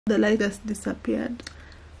The light just disappeared.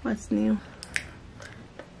 What's new?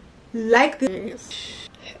 Like this.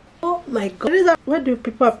 Oh my god. Where do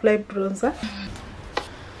people apply bronzer?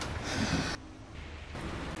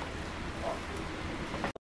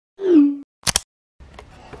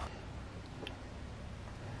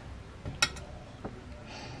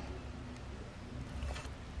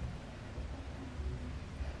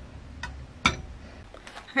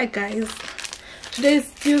 Hi guys, today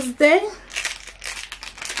is Tuesday.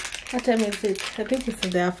 What time is it? I think it's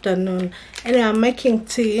in the afternoon. Anyway, I'm making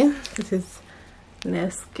tea. This is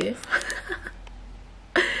Nescafe.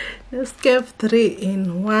 Nescafe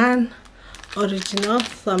 3-in-1 original.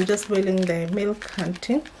 So I'm just boiling the milk and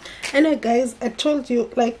tea. Anyway guys, I told you,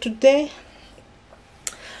 like, today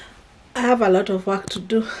I have a lot of work to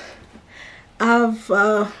do.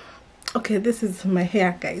 Okay, this is my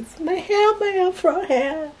hair guys, my afro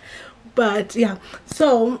hair. But yeah,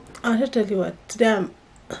 so I'll tell you what, today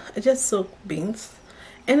I just soaked beans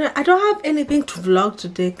and I don't have anything to vlog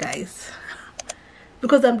today guys,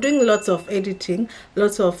 because I'm doing lots of editing,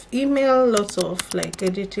 lots of email, lots of like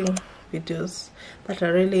editing videos that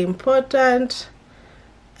are really important,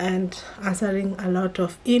 and answering a lot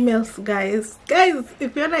of emails guys.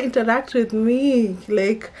 If you wanna interact with me,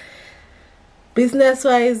 like business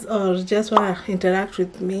wise or just want to interact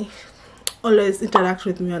with me, always interact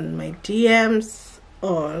with me on my DMs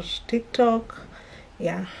or TikTok.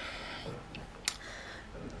 Yeah,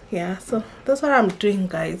 so that's what I'm doing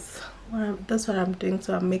guys. That's what I'm doing.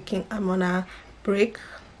 So I'm on a break.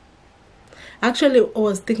 Actually, I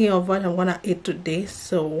was thinking of what I'm gonna eat today,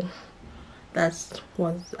 so that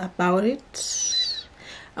was about it.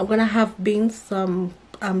 I'm gonna have beans. I'm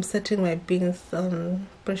setting my beans on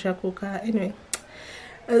pressure cooker. Anyway,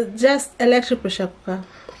 just electric pressure cooker.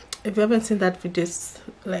 If you haven't seen that video, it's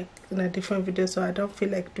like in a different video, so I don't feel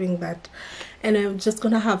like doing that. And I'm just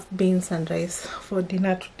gonna have beans and rice for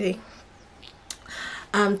dinner today.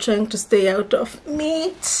 I'm trying to stay out of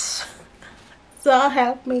meat, so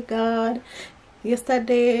help me God.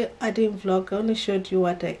 Yesterday I didn't vlog. I only showed you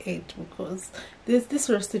what I ate because there's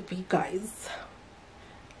this recipe guys,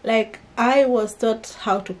 like I was taught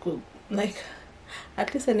how to cook, like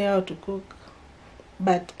at least I know how to cook,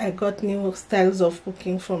 but I got new styles of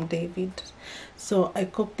cooking from David. So I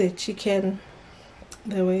cooked the chicken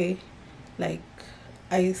the way like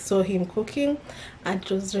I saw him cooking, and it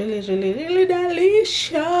was really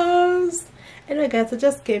delicious. Anyway guys, I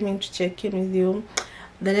just came in to check in with you.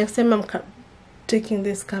 The next time I'm taking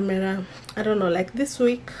this camera, I don't know, like this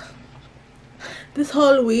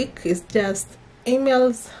whole week is just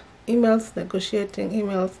emails, negotiating,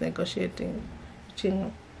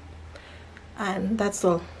 and that's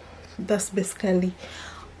all. That's basically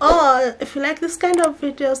all. If you like this kind of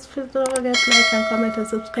videos, please don't forget to like and comment and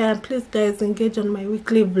subscribe, and please guys engage on my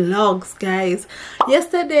weekly vlogs guys.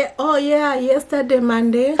 Yesterday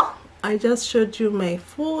Monday, I just showed you my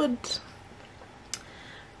food.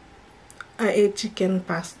 I ate chicken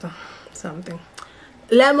pasta something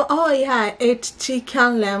lemon. I ate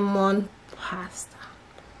chicken lemon pasta,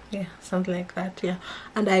 yeah, something like that. Yeah,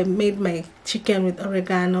 and I made my chicken with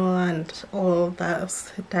oregano and all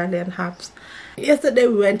those Italian herbs. Yesterday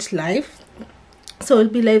we went live, so we'll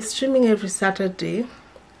be live streaming every Saturday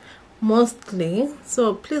mostly,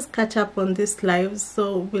 so please catch up on this live.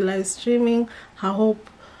 So we'll be live streaming. I hope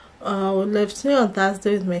we'll live stream on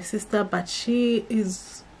Thursday with my sister, but she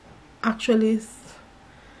is actually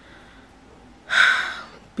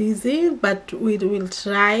busy, but we will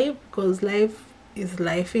try, because life is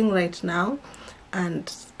lifing right now,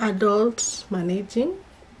 and adult managing,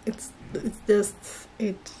 it's just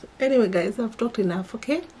it. Anyway guys, I've talked enough.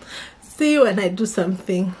 Okay, see you when I do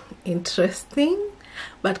something interesting,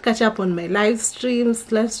 but catch up on my live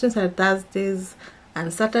streams. Live streams are Thursdays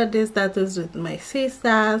and Saturdays. That is with my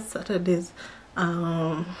sisters. Saturdays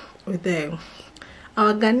with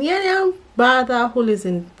our Ghanaian brother who lives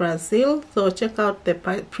in Brazil. So check out the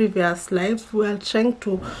previous lives. We are trying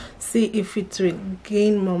to see if it will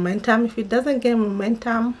gain momentum. If it doesn't gain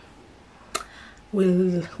momentum, we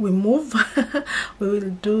move. We will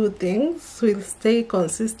do things. We'll stay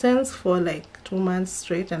consistent for like 2 months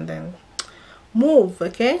straight and then move.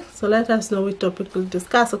 Okay, so let us know which topic we'll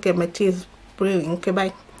discuss. Okay, my tea is brewing. Okay,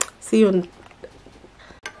 bye. See you.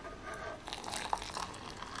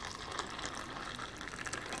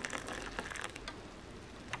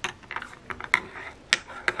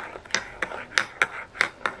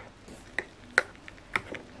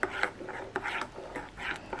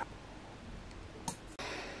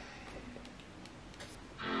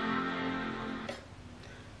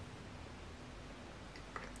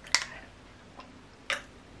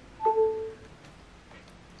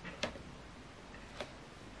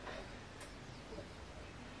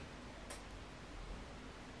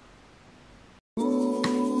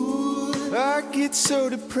 get so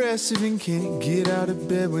depressive and can't get out of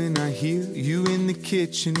bed when I hear you in the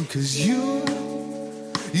kitchen. Cause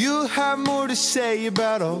you'll have more to say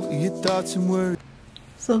about all your thoughts and worries.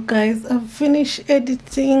 So guys, I've finished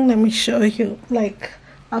editing. Let me show you. Like,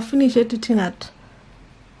 I finished editing at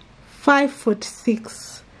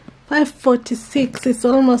 5:46. 5:46. It's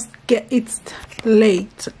almost it's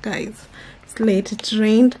late, guys. It's late. It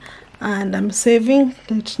rained, and I'm saving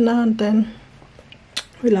it now, and then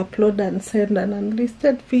we'll upload and send an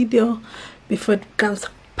unlisted video before it becomes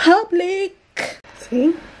public.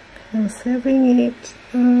 See, I'm saving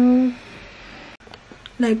it.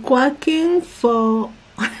 Like working for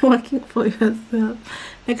yourself,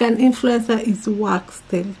 like an influencer, is work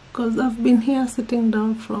still, because I've been here sitting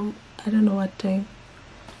down from I don't know what time.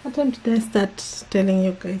 What time did I start telling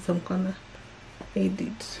you guys I'm gonna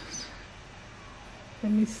edit?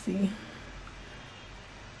 Let me see.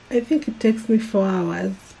 I think it takes me 4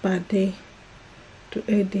 hours per day to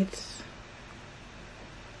edit.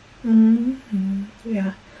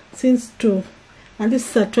 Yeah, since 2, and this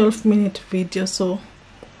is a 12-minute video, so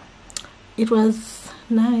it was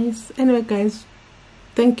nice. Anyway guys,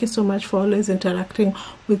 thank you so much for always interacting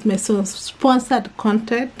with my sponsored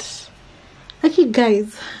content. Okay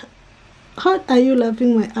guys, how are you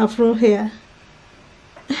loving my afro hair?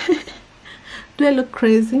 Do I look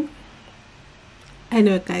crazy?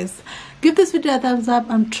 Anyway guys, give this video a thumbs up.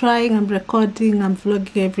 I'm trying, I'm recording, I'm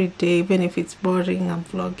vlogging every day. Even if it's boring, I'm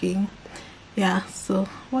vlogging. Yeah, so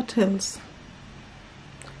what else?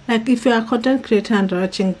 Like, if you're a content creator and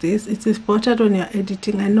watching this, it's important when you're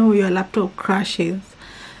editing. I know your laptop crashes.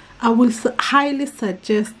 I will highly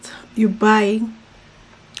suggest you buy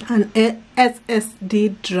an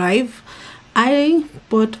SSD drive. I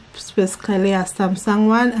bought specifically a Samsung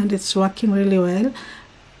one, and it's working really well.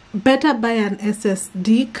 Better buy an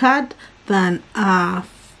SSD card than a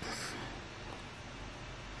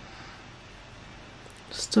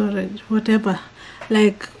storage, whatever.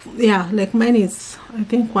 Like, yeah, like mine is, I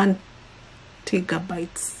think, 1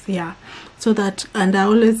 gigabytes. Yeah, so that, and I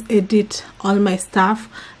always edit all my stuff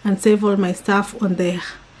and save all my stuff on the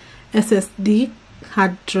SSD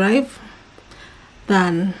hard drive.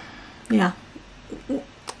 Then, yeah,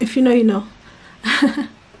 if you know, you know.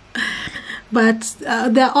 But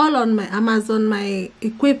they're all on my Amazon, my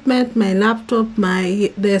equipment, my laptop,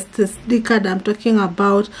 the SD card I'm talking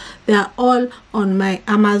about. They're all on my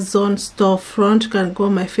Amazon storefront. You can go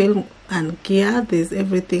my film and gear. There's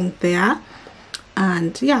everything there.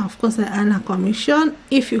 And yeah, of course, I earn a commission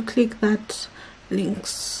if you click that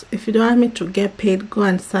links. If you don't want me to get paid, go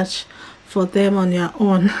and search for them on your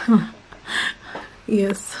own.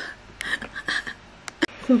 Yes.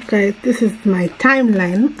 So guys, this is my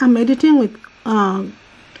timeline. I'm editing with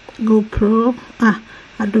GoPro,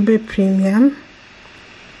 Adobe Premium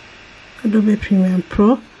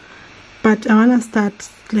Pro, but I want to start,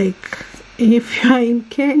 like, if you're in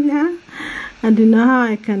Kenya and you know how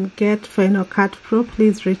I can get Final Cut Pro,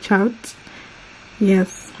 please reach out.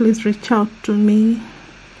 Yes, please reach out to me,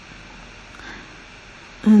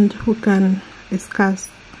 and we can discuss.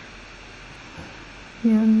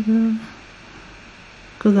 Yeah,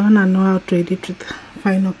 because I want to know how to edit with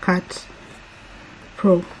Final Cut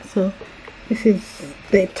Pro. So this is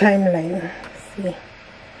the timeline. See.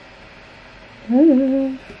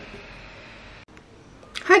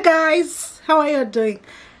 Hi guys, how are you doing?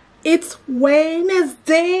 It's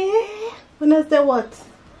Wednesday. Wednesday what?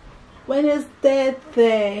 Wednesday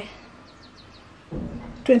the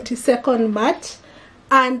 22nd March,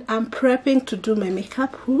 and I'm prepping to do my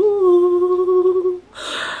makeup. Ooh.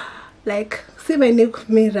 Like, see my new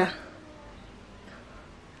mirror.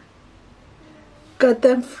 Got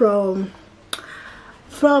them from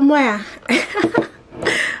where?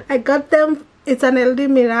 I got them, it's an LD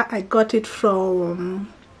mirror. I got it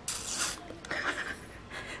from,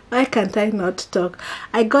 why can't I not talk?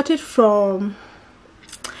 I got it from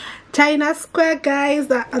China Square, guys.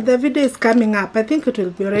 The video is coming up. I think it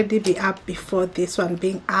will already be up before this one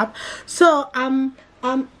being up. So I'm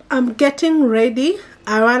getting ready.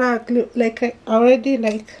 I wanna, like, I already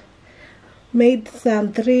made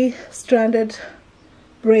some 3-stranded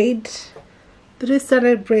braid.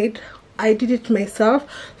 I did it myself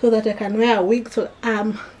so that I can wear a wig. So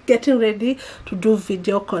I'm getting ready to do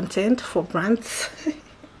video content for brands.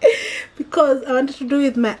 Because I wanted to do it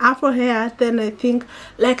with my afro hair. Then I think,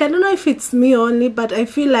 like, I don't know if it's me only, but I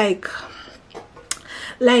feel like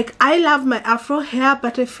I love my afro hair,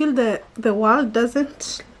 but I feel the world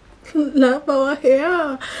doesn't love our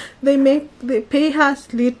hair. They pay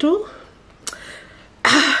us little.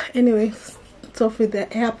 Anyway, it's off with the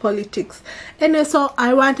hair politics. Anyway, so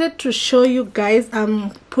I wanted to show you guys,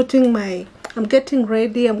 I'm putting my I'm getting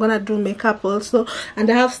ready. I'm gonna do makeup also, and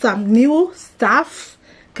I have some new stuff.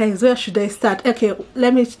 Guys, where should I start? Okay,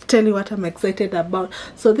 let me tell you what I'm excited about.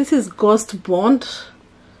 So this is Ghost Bond.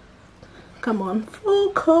 Come on,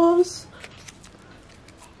 focus.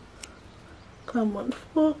 Come on,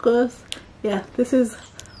 focus. Yeah, this is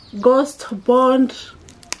Ghost Bond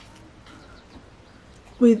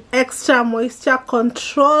with extra moisture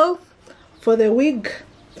control for the wig.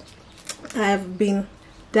 I've been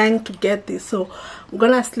dying to get this, so I'm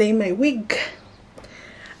gonna slay my wig.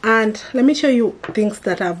 And let me show you things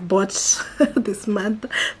that I've bought this month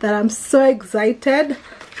that I'm so excited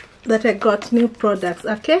that I got new products.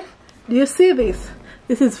 Okay, do you see this?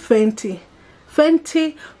 This is Fenty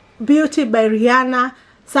Beauty by Rihanna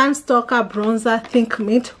Sun Stalk'r bronzer Think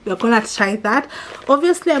Mint. We're gonna try that.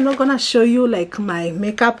 Obviously I'm not gonna show you like my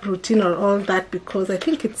makeup routine or all that, because I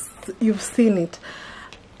think you've seen it.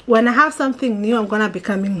 When I have something new, I'm gonna be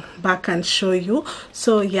coming back and show you.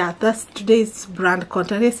 So yeah, that's today's brand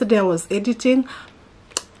content. Yesterday I was editing.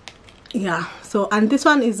 Yeah, so, and this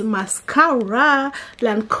one is Mascara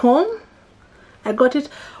Lancome.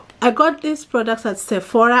 I got these products at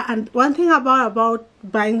Sephora, and one thing about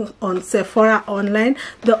buying on Sephora online,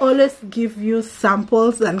 they always give you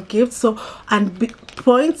samples and gifts, so, and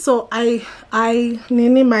points. So I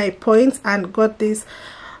needed my points and got this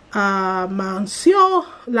Monsieur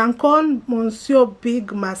Lancome Monsieur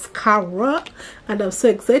Big Mascara, and I'm so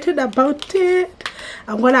excited about it.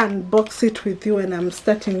 I'm gonna unbox it with you when I'm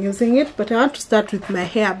starting using it, but I want to start with my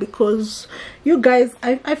hair because you guys,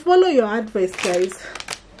 I follow your advice, guys.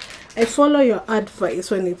 I follow your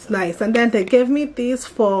advice when it's nice. And then they gave me this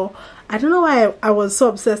for, I don't know why I was so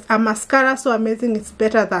obsessed. A mascara so amazing, it's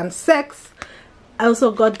better than sex. I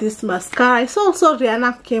also got this mascara. I saw also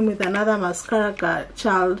Rihanna came with another mascara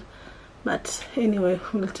child, but anyway,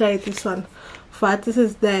 we'll try this one first. This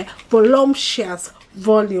is the voluptuous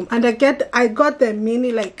volume, and I got the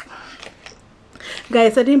mini, like,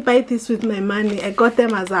 guys, I didn't buy this with my money. I got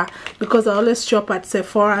them as because I always shop at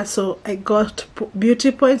Sephora, so I got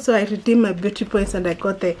beauty points, so I redeemed my beauty points and I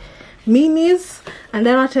got the minis. And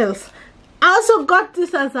then what else? I also got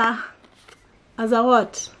this as a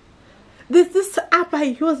what? This app I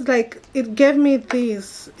used, like, it gave me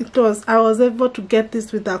this. I was able to get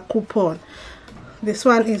this with a coupon. This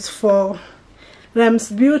one is for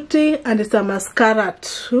Rems Beauty, and it's a mascara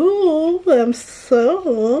too. I'm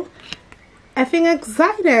so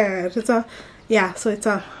excited. It's a, yeah, so it's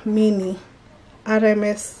a mini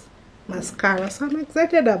RMS mascara, so I'm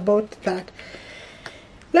excited about that.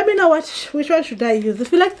 Let me know which one should I use.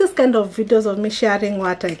 If you like this kind of videos of me sharing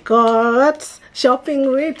what I got, shopping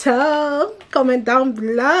retail, comment down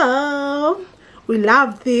below. We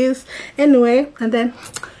love this. Anyway, and then,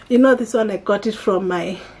 you know, this one I got it from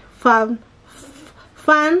my fat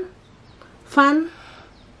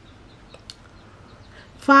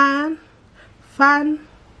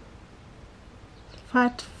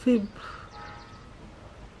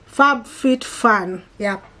fit fan.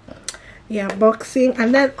 Yeah, boxing.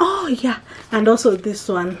 And then, oh yeah, and also this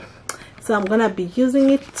one, so I'm gonna be using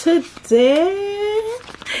it today.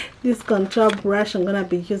 This contour brush, I'm gonna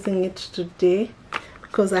be using it today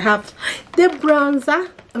because I have the bronzer.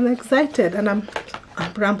 I'm excited, and I'm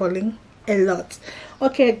rambling a lot.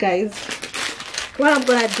 Okay guys, what I'm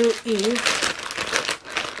gonna do is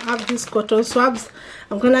I have these cotton swabs.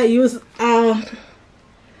 I'm gonna use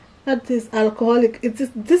that is alcoholic.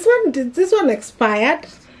 This one expired.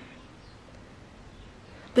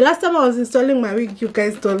 The last time I was installing my wig, you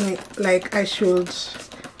guys told me like I should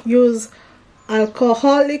use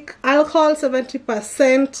alcohol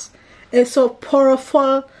 70%,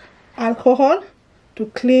 isopropyl alcohol to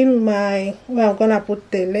clean my, where I'm gonna put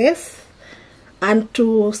the lace, and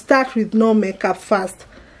to start with no makeup first.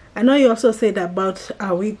 I know you also said about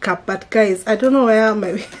a wig cap, but guys, I don't know where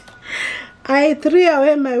my wig. I threw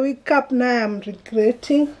away my wig cap. Now I'm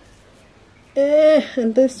regretting.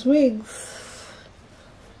 And this wigs.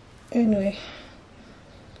 Anyway,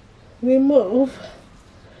 remove.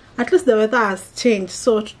 At least the weather has changed,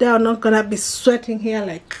 so today I'm not gonna be sweating here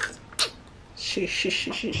like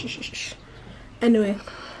Anyway,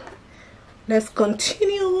 let's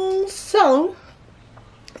continue. So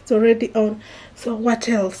it's already on. So what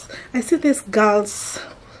else? I see these girls.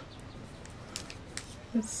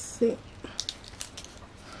 Let's see.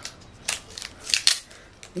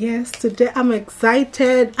 Yes, today I'm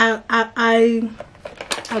excited.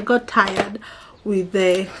 I got tired with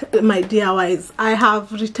my DIYs. I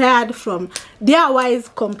have retired from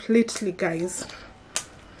DIYs completely, guys.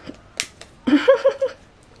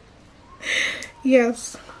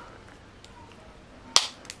 Yes,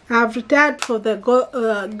 I've retired for the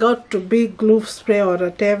got to be glue spray or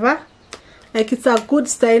whatever. Like, it's a good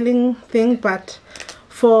styling thing, but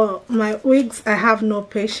for my wigs I have no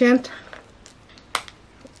patience.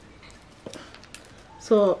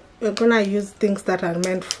 So we're gonna use things that are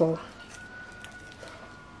meant for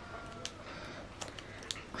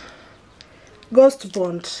Ghost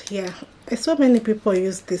Bond. Yeah, so many people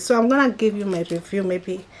use this, so I'm gonna give you my review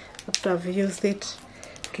maybe after I've used it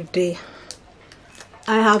today.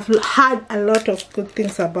 I have had a lot of good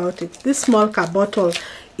things about it. This small cap bottle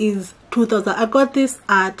is 2,000. I got this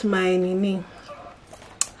at my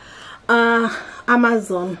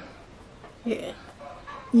Amazon. Yeah.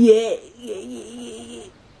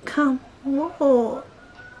 Come on.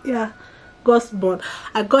 Yeah, Ghost Bond.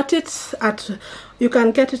 I got it at, you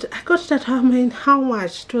can get it, I got it at how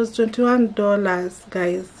much? It was $21,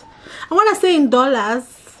 guys. I want to say in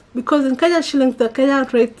dollars because in Kenya shillings the Kenya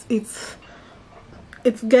rate it's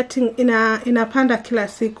getting in a panda kila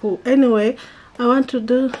siku. Anyway, I want to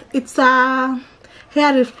do, it's a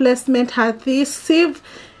hair replacement adhesive,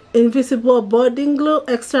 invisible bonding glue,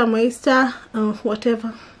 extra moisture,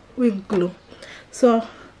 whatever, wig glue. So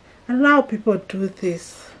I don't know how people do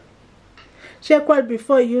this. Check what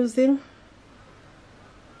before using.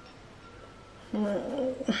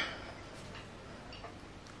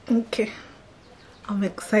 Okay, I'm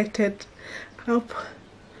excited. Oh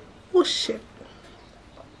shit.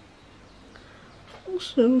 Oh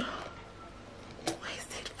shit. Why is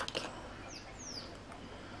it fucking?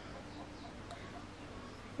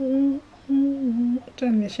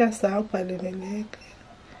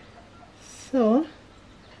 So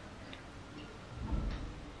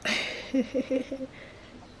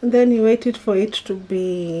and then you waited for it to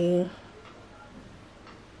be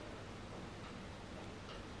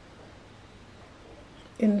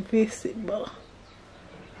invisible.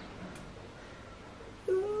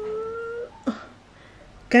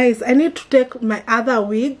 Guys, I need to take my other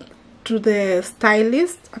wig to the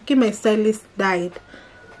stylist. Okay, my stylist died.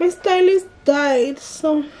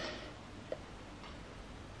 So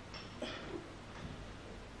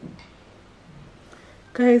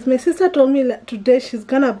guys, my sister told me that today she's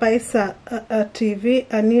gonna buy a TV,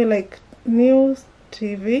 a new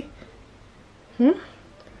TV. And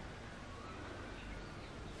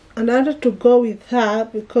I wanted to go with her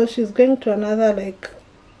because she's going to another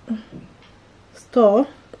store.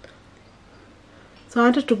 So I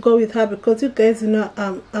wanted to go with her because you guys, you know,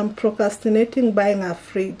 I'm procrastinating buying a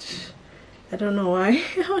fridge. I don't know why.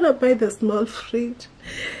 I want to buy the small fridge.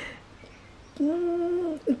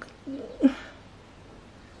 So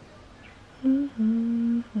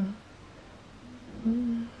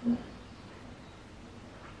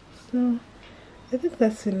I think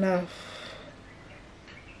that's enough.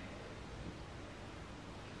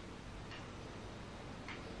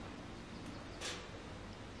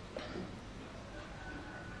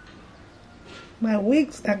 My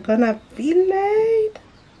wigs are gonna be laid.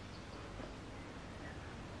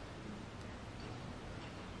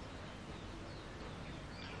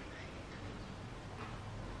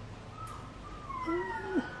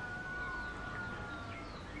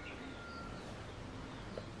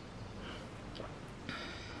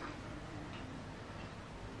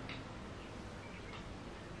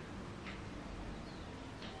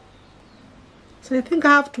 So I think I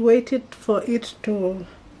have to wait for it to,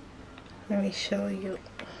 let me show you.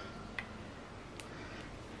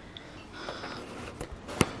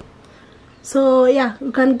 So yeah,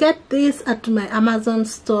 you can get this at my Amazon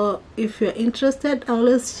store if you're interested. I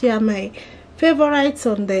always share my favorites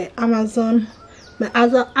on the Amazon, my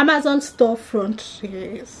other Amazon storefront.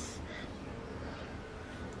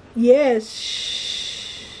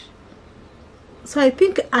 Yes. So I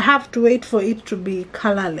think I have to wait for it to be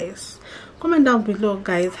colorless. Comment down below,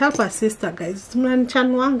 guys. Help our sister, guys.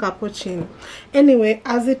 Anyway,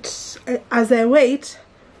 as I wait,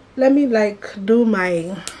 let me do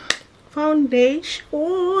my foundation.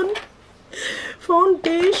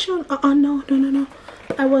 No.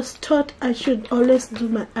 I was taught I should always do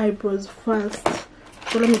my eyebrows first.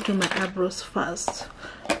 So let me do my eyebrows first.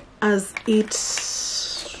 As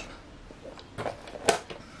it's,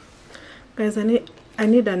 guys, I need a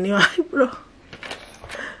new eyebrow.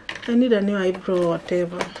 I need a new eyebrow or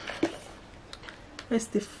whatever. Where's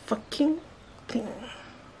the fucking thing?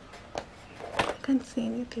 I can't see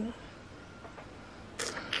anything.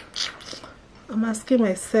 I'm asking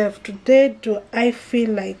myself, today do I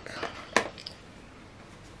feel like...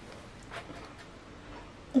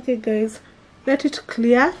 Okay guys, let it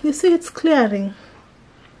clear. You see it's clearing.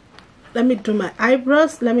 Let me do my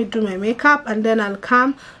eyebrows, let me do my makeup, and then I'll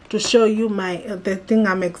come to show you the thing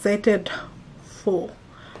I'm excited for.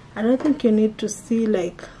 I don't think you need to see,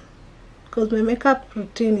 like, because my makeup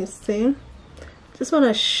routine is same. Just want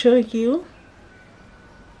to show you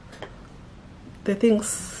the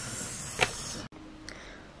things.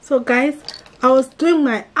 So guys, I was doing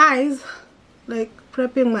my eyes, like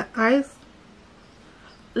prepping my eyes,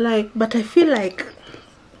 like, but I feel like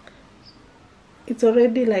it's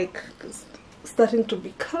already like starting to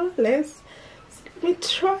be colorless. So let me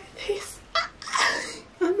try this.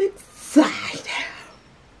 I'm excited.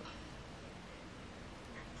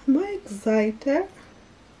 Am I excited?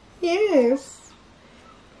 Yes.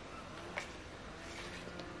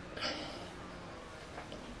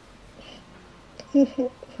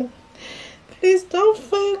 Please don't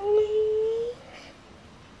fail me.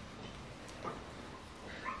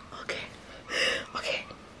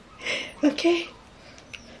 Okay.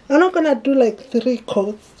 I'm not gonna do like 3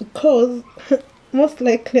 coats because most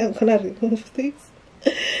likely I'm gonna remove this.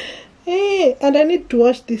 Hey, and I need to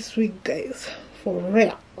wash this wig, guys, for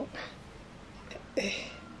real.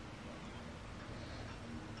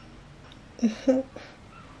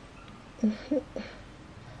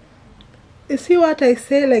 You see what I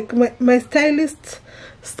say? Like my stylist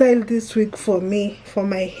styled this wig for me, for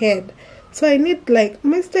my head. So I need, like,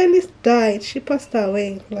 my stylist died. She passed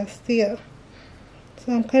away last year.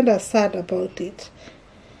 So I'm kind of sad about it.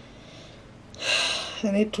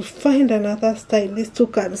 I need to find another stylist who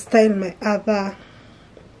can style my other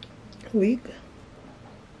wig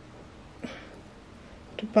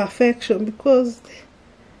to perfection, because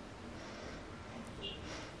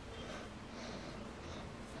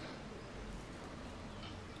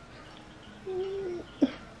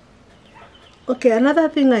okay, another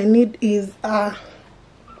thing I need is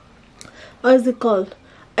what is it called?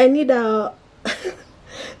 I need a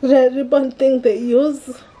red ribbon thing they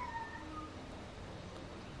use.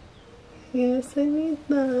 Yes, I need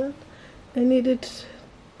that. I need it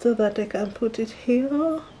so that I can put it here.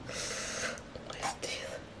 Where's this?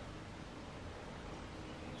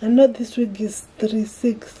 I know this wig is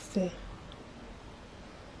 360.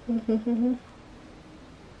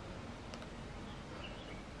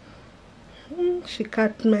 She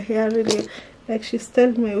cut my hair really, like, she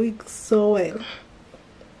styled my wig so well.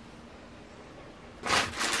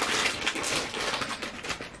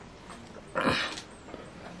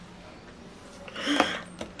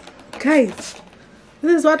 Guys,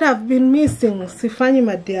 this is what I've been missing. Sifanyi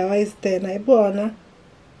ma DIYs tena.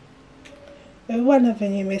 Ibona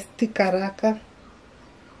venye imestick haraka,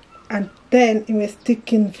 and then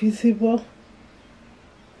imestick invisible.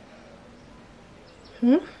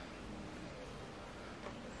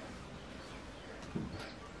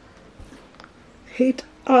 Hate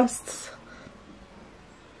us.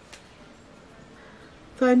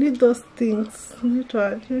 So I need those things.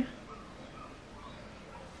 Literally.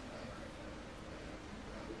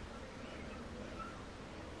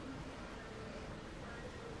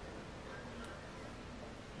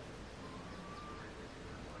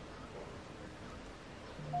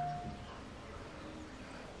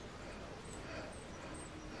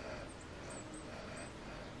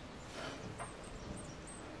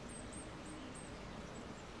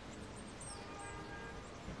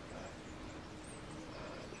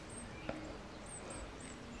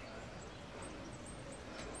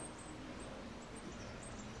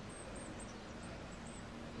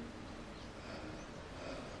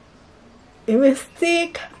 It will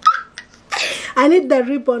stick. I need the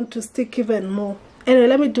ribbon to stick even more. Anyway,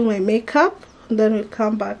 let me do my makeup and then we'll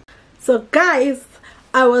come back. So guys,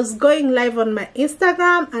 I was going live on my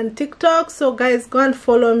Instagram and TikTok, so guys, go and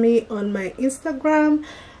follow me on my Instagram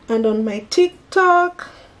and on my TikTok,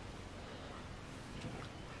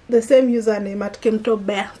 the same username at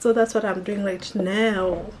KimtoBear. So that's what I'm doing right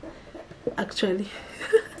now, actually.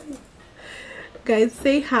 Guys,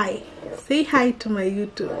 say hi to my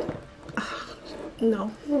YouTube.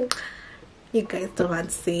 No, you guys don't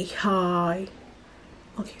want to say hi.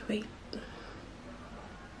 Okay, wait.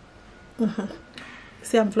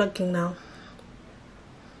 See, I'm vlogging now.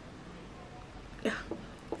 Yeah,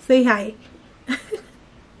 say hi.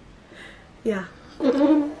 Yeah.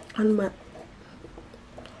 On my,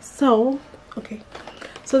 so okay,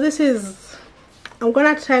 so this is, I'm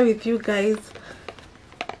gonna try with you guys.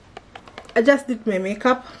 I just did my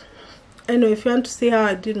makeup. I know, if you want to see how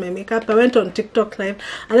I did my makeup, I went on TikTok live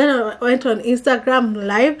and then I went on Instagram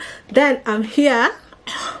live. Then I'm here.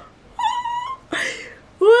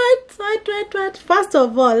 What? First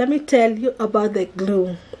of all, let me tell you about the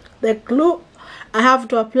glue. The glue, I have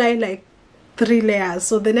to apply like 3 layers.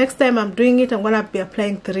 So the next time I'm doing it, I'm gonna be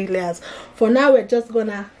applying 3 layers. For now, we're just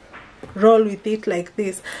gonna roll with it like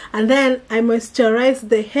this, and then I moisturize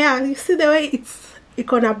the hair. You see the way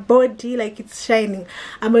a body, like it's shining.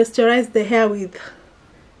 I moisturize the hair with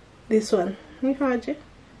this one.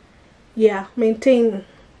 Yeah, Maintain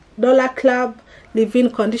Dollar Club leave-in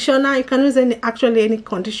conditioner. You can use any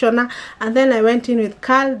conditioner. And then I went in with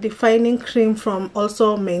Curl Defining Cream from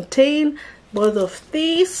also Maintain, both of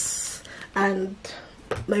these, and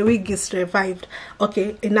my wig is revived.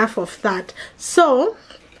 Okay, enough of that. So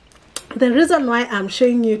the reason why I'm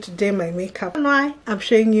showing you today my makeup,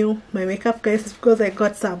 guys, is because I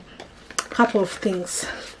got some couple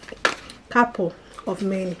of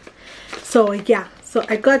many. So yeah, so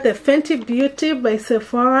I got the Fenty Beauty by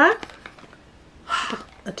Sephora,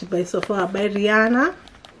 by Rihanna,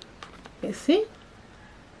 you see,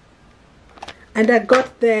 and I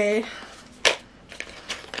got the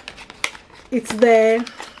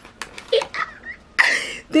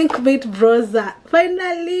Think Meat Bronzer.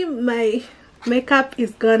 Finally, my makeup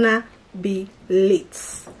is gonna be lit.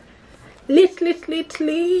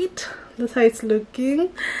 That's how it's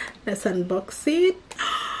looking. Let's unbox it.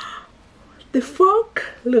 The fork,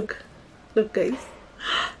 look guys,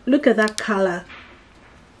 look at that color.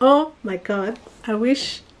 Oh my god, I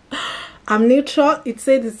wish I'm neutral. It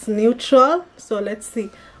said it's neutral, so let's see.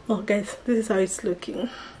 Oh guys, this is how it's looking.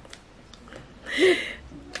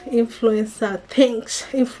 Influencer, thanks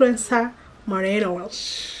Influencer Moreno,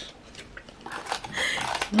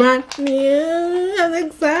 brand new. I'm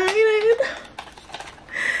excited.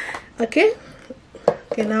 Okay,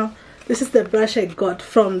 now this is the brush I got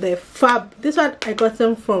from the Fab. This one I got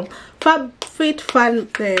them from Fab Fit Fun,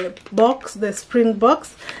 the box, the spring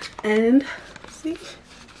box. And see,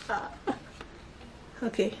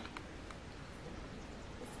 okay.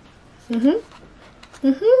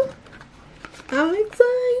 I'm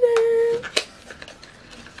excited.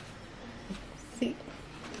 See,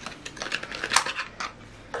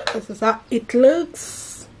 this is how it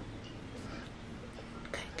looks.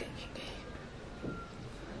 Okay.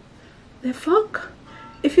 The fork,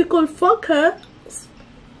 if you could focus,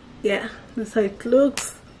 yeah, that's how it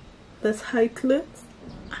looks.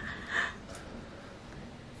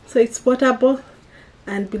 So it's portable,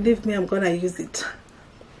 and believe me, I'm gonna use it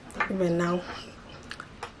even now.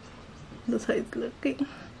 That's how it's looking.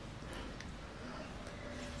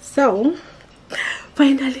 So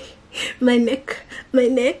finally, my neck,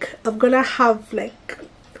 I'm gonna have like,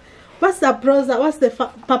 what's the bronzer, what's the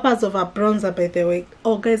purpose of a bronzer, by the way?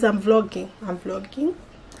 Oh guys, I'm vlogging.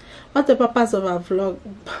 What's the purpose of a vlog?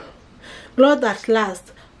 Glow that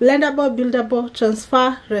lasts, blendable, buildable,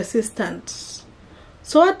 transfer resistant.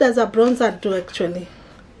 So what does a bronzer do actually?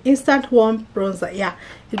 Instant warm bronzer. Yeah,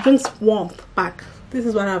 it brings warmth back. This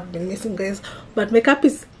is what I've been missing, guys. But makeup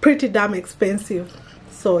is pretty damn expensive,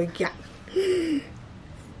 so yeah.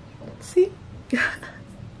 See?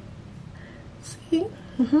 See?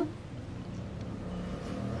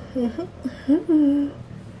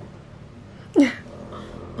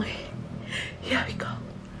 Okay, here we go.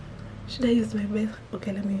 Should I use my best?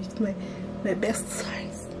 Okay, let me use my best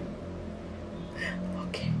size.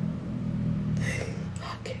 Okay.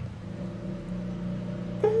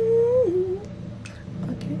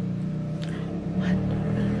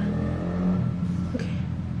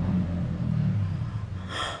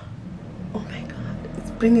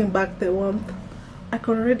 Bringing back the warmth. I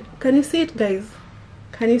can already, can you see it, guys?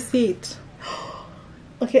 Can you see it?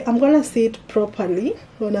 Okay, I'm gonna see it properly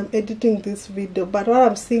when I'm editing this video, but what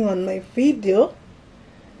I'm seeing on my video,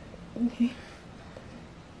 okay,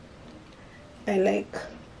 I like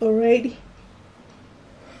already.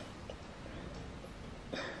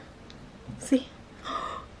 See?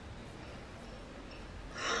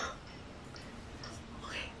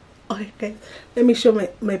 Okay guys, let me show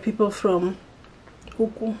my people from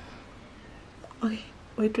Huku. Okay,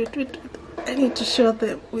 wait, I need to show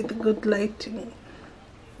them with good lighting.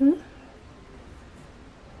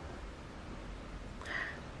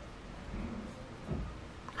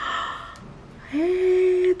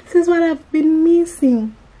 Hey, this is what I've been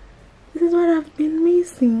missing.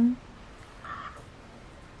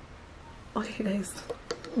 Okay guys,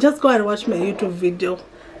 just go and watch my YouTube video.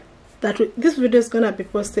 This video is gonna be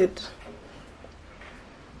posted.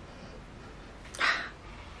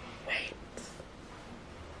 Wait,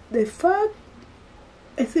 the fuck?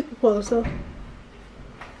 I see people also.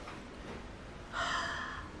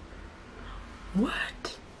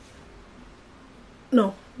 What?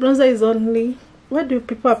 No, bronzer is only. Where do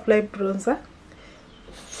people apply bronzer?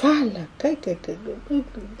 Fala.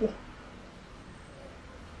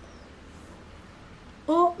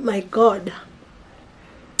 Oh my god.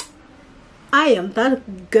 I am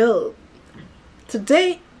that girl.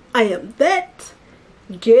 Today I am that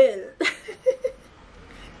girl.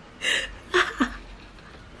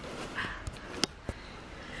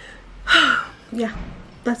 yeah,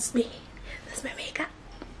 that's me. That's my makeup.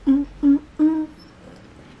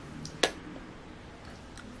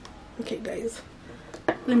 Okay guys,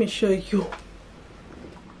 let me show you.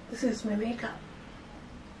 This is my makeup.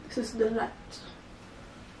 This is the light.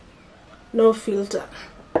 No filter.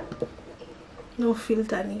 No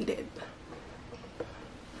filter needed.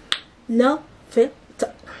 No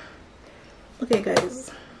filter. Okay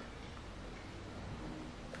guys.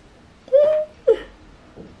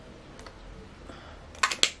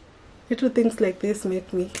 Little things like this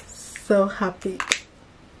make me so happy.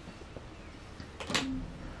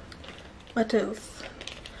 What else?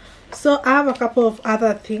 So I have a couple of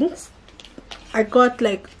other things. I got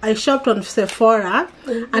like, I shopped on Sephora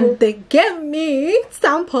and they gave me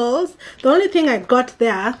samples. The only thing I got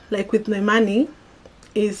there, like with my money,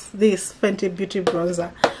 is this Fenty Beauty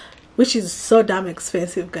Bronzer, which is so damn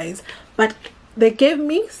expensive guys. But they gave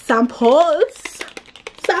me samples.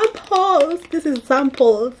 This is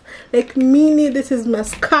samples. Like mini, this is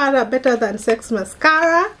mascara, Better Than Sex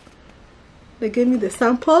mascara. They gave me the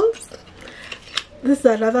samples. This is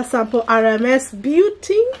another sample, RMS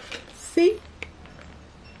Beauty. See?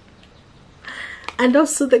 And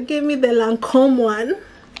also they gave me the Lancome one.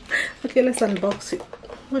 Okay, let's unbox it.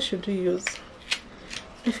 What should we use?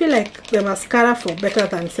 I feel like the mascara for Better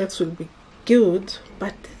Than Sex will be good,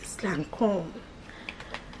 but it's Lancome.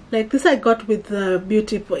 Like this I got with the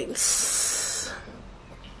beauty points.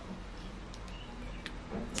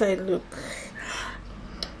 So I look.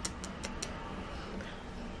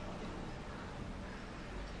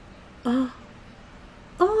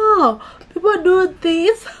 Oh, people do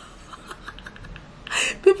this.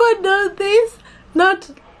 People do this.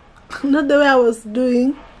 Not the way I was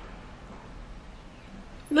doing.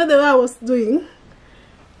 Not the way I was doing.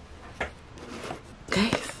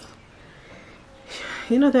 Guys,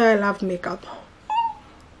 you know that I love makeup.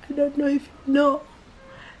 I don't know if you know.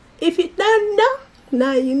 If you don't know,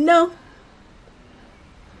 now you know.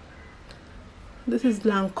 This is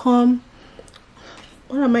Lancome.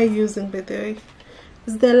 What am I using by the way?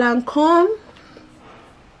 It's the Lancome.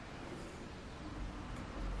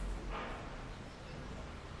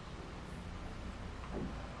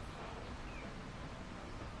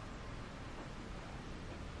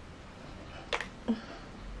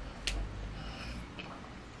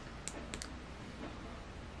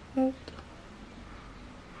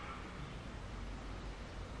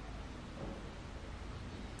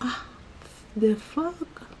 The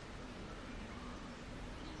fuck?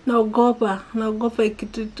 Naogopa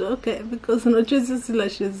ikituto. Okay, because unajua hizi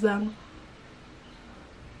lashes zangu.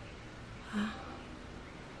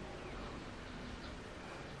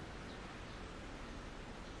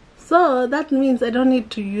 So that means I don't need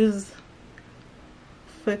to use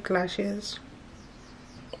fake lashes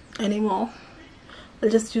anymore. I'll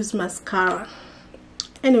just use mascara.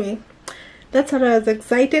 Anyway, that's what I was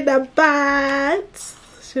excited about.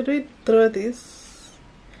 Should we throw this?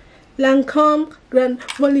 Lancome Grand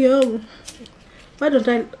Volume. Why don't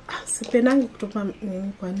I sipendangi kutupa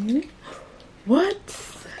nini kwa nini?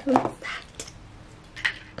 What's that?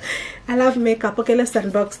 I love makeup. Okay, let's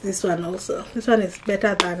unbox this one also. This one is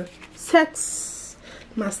Better Than Sex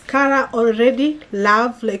mascara. Already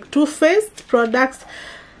love like Too Faced products.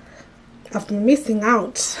 I've been missing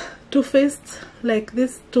out. Too Faced, like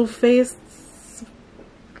this Too Faced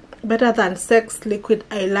Better Than Sex liquid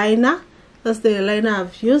eyeliner. That's the eyeliner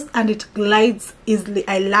I've used and it glides easily.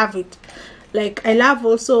 I love it. Like I love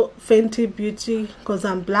also Fenty Beauty because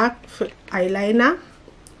I'm black eyeliner,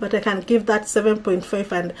 but I can give that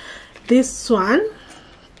 7.5 and this one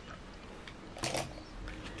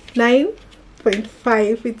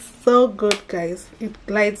 9.5. It's so good guys. It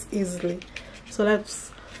glides easily. So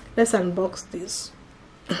let's unbox this.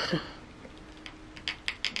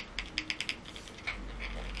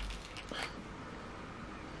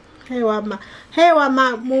 Hey wama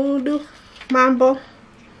mudu mambo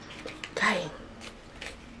kai.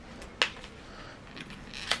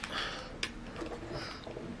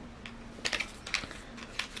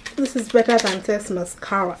 This is Better Than Sex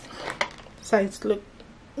mascara. Sides look.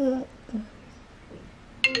 Okay,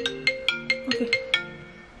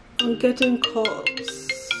 I'm getting calls.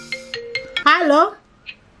 Hello.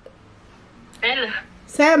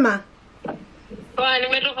 Sema.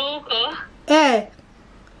 Nimetoka huko.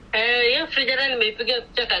 Hiyo frijana nimeipiga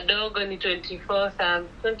picha kadogo ni 24 sam.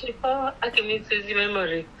 24 akimisizi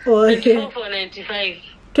memory. 24 for 95.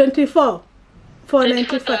 24 for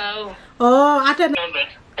 95. Oh, hata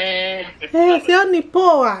sio ni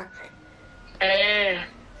poa.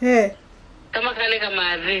 Kama kale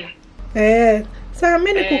kama azi. Sasa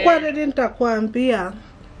mimi nikukuwa ready nitakwambia.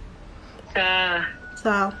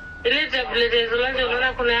 Sawa. Ile tablet zulazo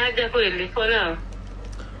unaona kuna haja kweli for now.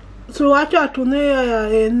 So wacha atumie ya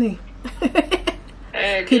eni.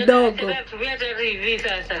 Kidogo. Atatumia TV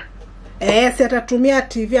sasa. Si atatumia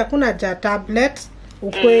TV, hakuna ja tablet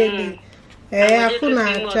ukweli. Hakuna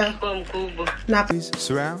haja. Na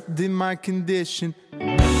surrounding my condition.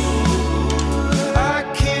 I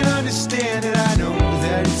can't understand it. I know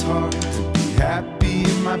that it's hard to be happy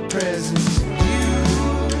in my presence.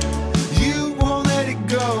 You won't let it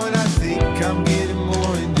go, and I think I'm getting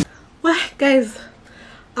more into. Well, guys,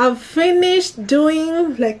 I've finished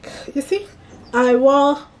doing, like, you see, I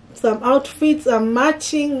wore some outfits, a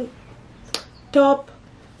matching top.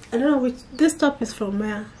 I don't know which, this top is from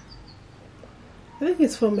where. I think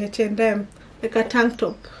it's from H&M, like a tank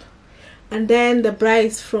top. And then the bra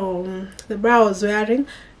is from, the bra I was wearing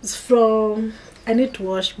is from, I need to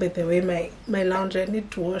wash, by the way, my laundry. I need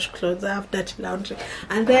to wash clothes. I have dirty laundry.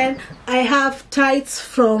 And then I have tights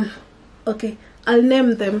from, okay, I'll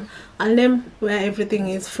name them. I'll name where everything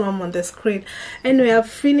is from on the screen. Anyway, I've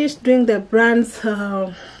finished doing the brands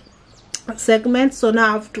segment, so now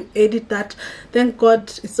I have to edit that. Thank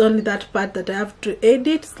God it's only that part that I have to edit.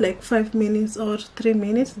 It's like 5 minutes or 3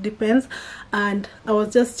 minutes, depends. And I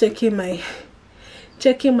was just checking my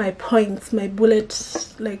points, my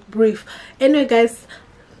bullet, like, brief. Anyway, guys,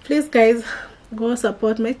 please, guys, go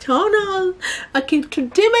support my channel. Okay,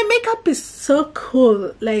 today my makeup is so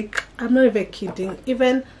cool. Like, I'm not even kidding.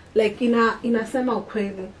 Even like inasema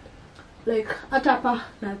ukweli, like atapa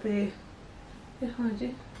na the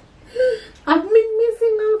I've been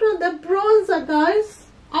missing out on the bronzer, guys.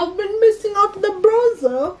 I've been missing out on the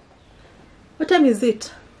bronzer. What time is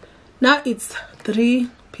it now? It's 3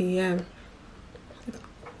 p.m.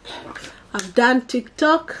 I've done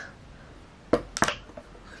TikTok.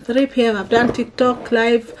 3 p.m. I've done TikTok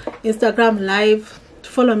live, Instagram live.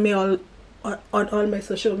 Follow me on all my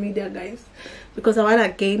social media, guys, because I want to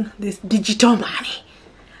gain this digital money.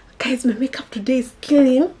 Guys, my makeup today is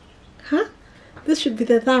killing. Huh? This should be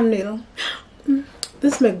the thumbnail.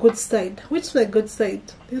 This is my good side. Which is my good side?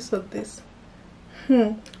 This or this?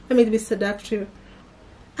 Let me be seductive.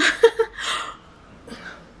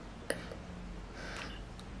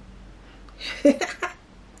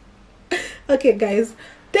 Okay, guys,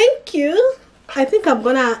 thank you. I think I'm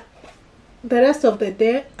gonna, the rest of the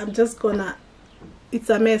day, I'm just gonna, it's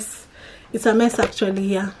a mess. It's a mess actually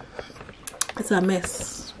here. It's a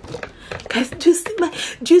mess. Guys, do you see my,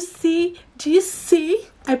 do you see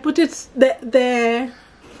I put it, the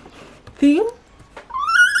theme,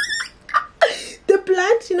 the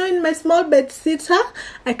plant, you know, in my small bed sitter.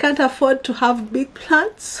 I can't afford to have big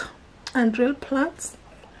plants and real plants.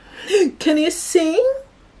 Can you see?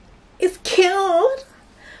 It's cute.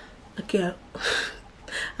 Okay,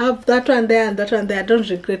 I have that one there and that one there. I don't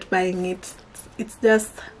regret buying it. It's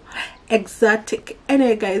just exotic.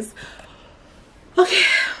 Anyway, guys, okay,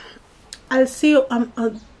 I'll see you. I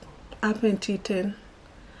haven't eaten.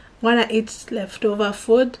 I'm gonna eat leftover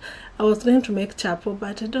food. I was going to make chapo,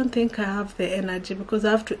 but I don't think I have the energy because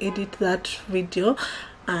I have to edit that video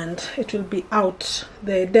and it will be out.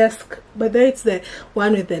 The desk, but there it's the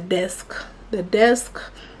one with the desk. The desk,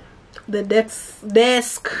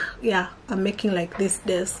 yeah, I'm making like this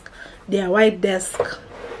desk, their white desk.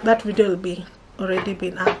 That video will be already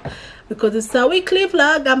been up because it's a weekly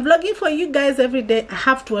vlog. I'm vlogging for you guys every day. I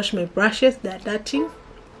have to wash my brushes, they're dirty,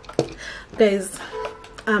 guys.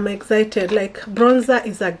 I'm excited. Like, bronzer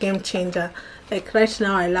is a game changer. Like, right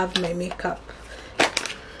now I love my makeup.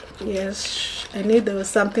 Yes, I need, there was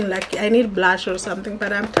something like, I need blush or something,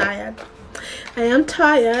 but I'm tired. I am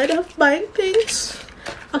tired of buying things.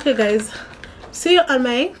 Okay, guys, see you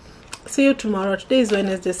tomorrow. Today is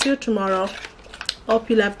Wednesday. See you tomorrow. Hope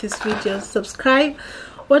you love this video. Subscribe.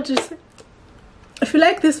 What do you say? If you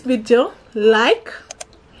like this video, like,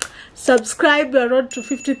 subscribe. We're road to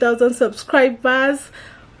 50,000 subscribers.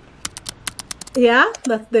 Yeah,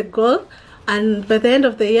 that's the goal. And by the end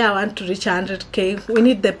of the year, I want to reach 100K. We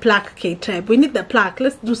need the plaque, K-Tribe. We need the plaque.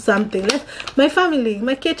 Let's do something. My family,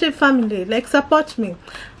 my K-Tribe family, like, support me.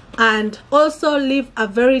 And also leave a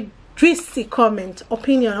very juicy comment.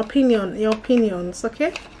 Your opinions,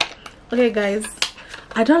 okay? Okay, guys.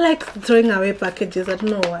 I don't like throwing away packages. I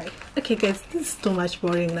don't know why. Okay, guys, this is too much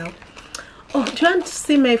boring now. Oh, do you want to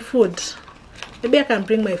see my food? Maybe I can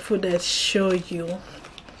bring my food and show you.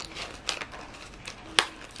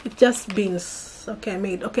 It's just beans. Okay, I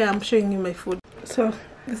made. Okay, I'm showing you my food. So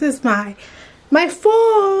this is my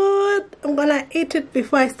food. I'm gonna eat it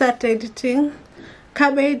before I start editing.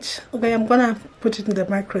 Cabbage. Okay, I'm gonna put it in the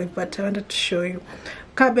microwave, but I wanted to show you.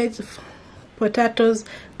 Cabbage, potatoes,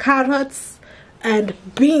 carrots, and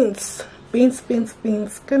beans. Beans.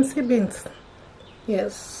 Can you see beans?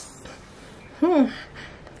 Yes.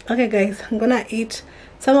 Okay guys, I'm gonna eat.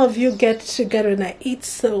 Some of you get sugar when I eat,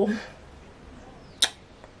 so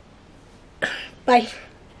bye.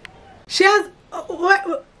 She has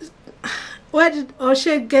where did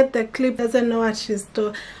O'Shea get the clip? Doesn't know what she's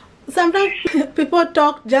doing. Sometimes people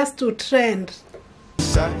talk just to trend.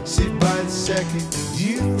 Sit by the second.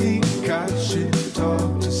 You think I should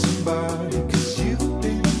talk to somebody? 'Cause you've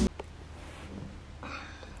been.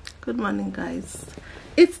 Good morning guys.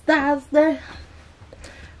 It's Thursday.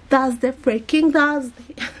 Freaking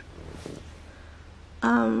Thursday.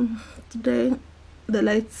 Today the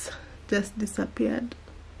lights just disappeared.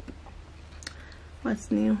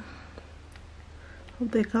 What's new?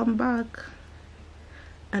 Hope they come back.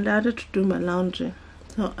 And I had to do my laundry,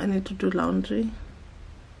 so I need to do laundry.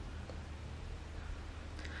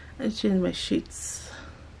 I change my sheets,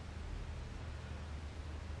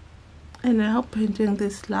 and I hope you're enjoying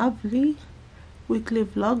this lovely weekly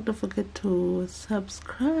vlog. Don't forget to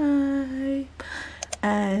subscribe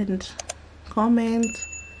and comment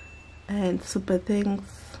and super things.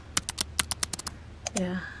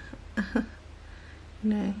 Yeah.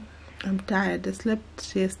 No, I'm tired. I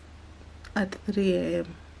slept just at 3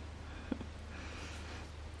 a.m.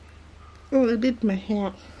 Oh, I did my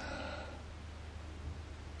hair.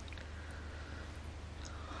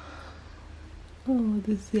 Oh,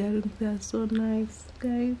 these earrings are so nice,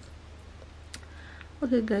 guys.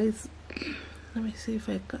 Okay, guys, let me see if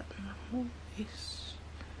I can move this.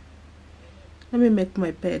 Let me make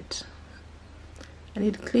my bed. I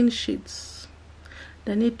need clean sheets.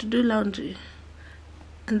 I need to do laundry,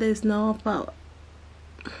 and there's no power.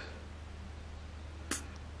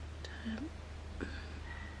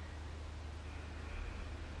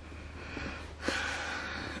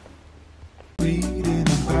 Reading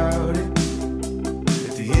about it.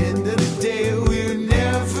 At the end of the day, we're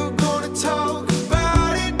never gonna talk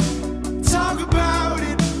about it.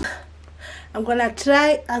 I'm gonna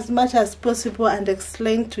try as much as possible and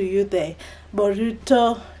explain to you the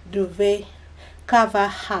burrito duvet cover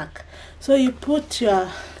hack. So you put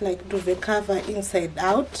your duvet cover inside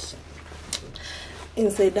out,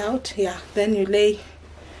 yeah. Then you lay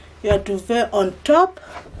your duvet on top,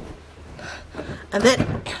 and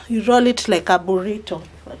then you roll it like a burrito,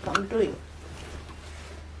 like I'm doing.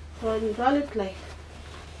 So you roll it like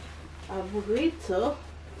a burrito.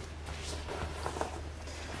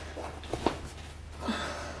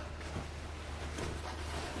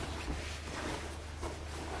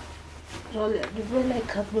 Roll it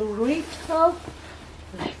like a burrito,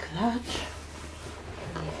 like that,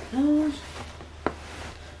 like that,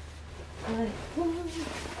 like that.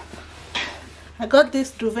 I got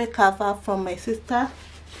this duvet cover from my sister.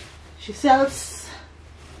 She sells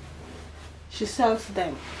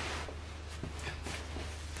them.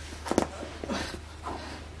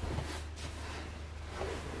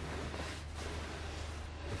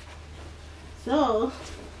 So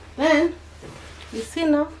then you see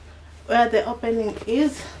now where the opening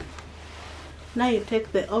is. Now you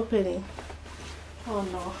take the opening. Oh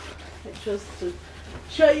no, I chose to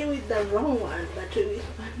show you with the wrong one, but we will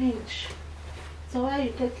manage. So where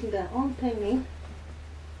you taking the opening,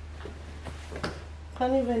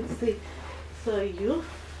 can't even see. So you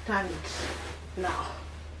turn it now.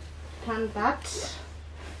 Turn that.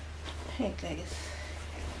 Hey guys,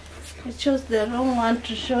 I chose the wrong one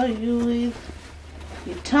to show you with.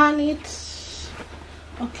 You turn it.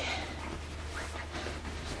 Okay.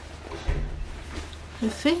 You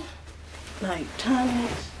see? Now you turn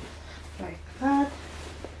it like that.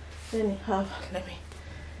 Then you have,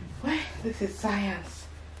 why? This is science.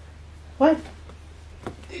 Why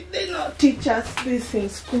did they not teach us this in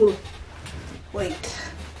school? Wait.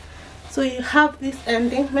 So you have this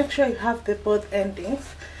ending. Make sure you have the both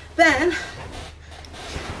endings. Then,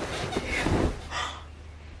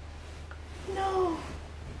 no.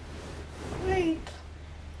 Wait.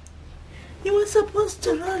 You were supposed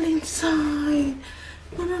to roll inside.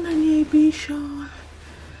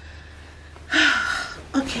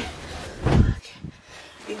 Okay.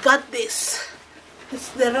 You got this. It's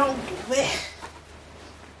the wrong way.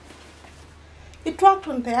 It worked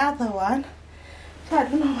on the other one. So I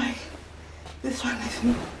don't know why this one is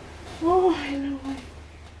not. Oh, I know why.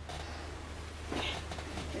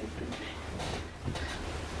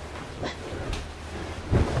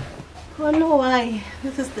 I know why.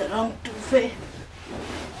 This is the wrong duvet.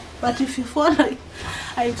 But if you follow it,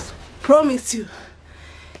 I promise you,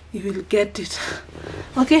 you will get it.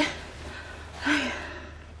 Okay?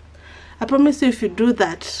 I promise you, if you do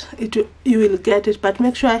that, you will get it. But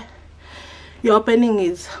make sure your opening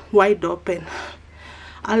is wide open.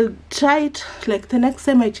 I'll try it like the next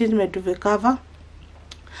time I change my duvet cover.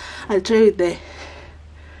 I'll try with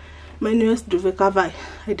my newest duvet cover.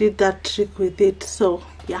 I did that trick with it, so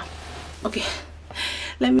yeah. Okay,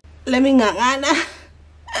 let me ngangana.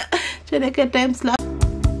 Cheneke time slap.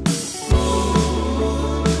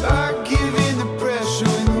 I give in the pressure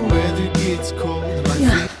when the weather gets cold.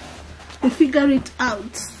 Yeah, we figure it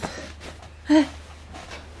out.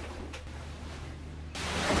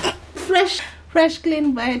 Fresh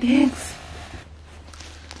clean bindings.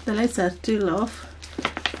 The lights are still off,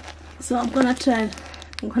 so I'm gonna try.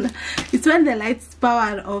 It's when the lights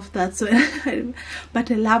power off, that's when. But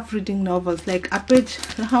I love reading novels. Like a page,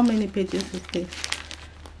 how many pages is this?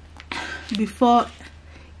 Before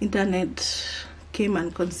internet came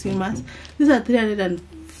and consumers, these are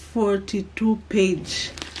 342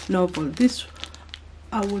 page novel. This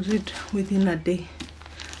I would read within a day.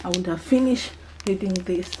 I would have finished reading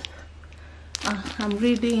this. I'm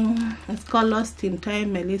reading, it's called Lost in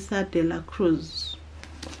Time, Melissa de la Cruz.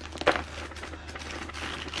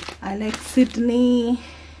 I like Sydney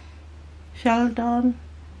Sheldon.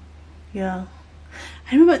 Yeah,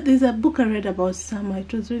 I remember there's a book I read about summer.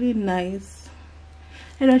 It was really nice,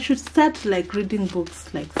 and I should start like reading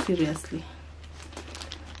books like seriously.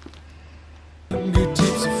 Good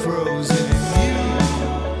tips are frozen in you.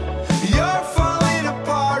 You're falling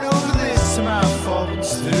apart over this. My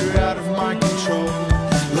faults that are out of my control.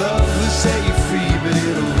 Love will set you free, but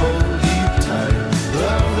it'll hold you tight.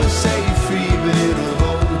 Love will set you free, but it'll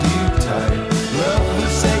hold you tight. Love will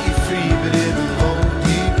set you free, but it'll hold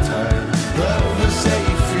you tight. Love will set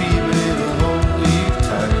you free, but it'll hold you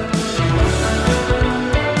tight.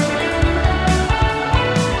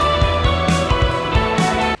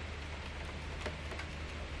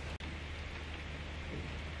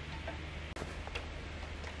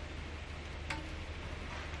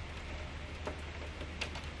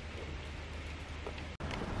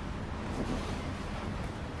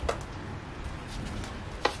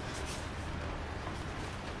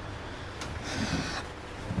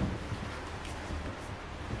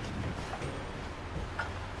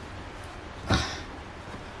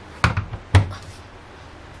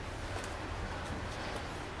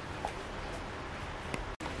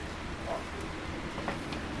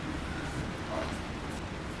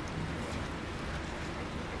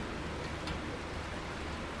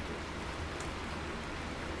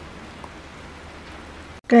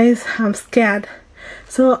 Guys, I'm scared,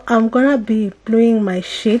 so I'm gonna be gluing my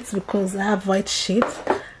sheets because I have white sheets,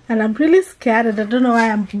 and I'm really scared, and I don't know why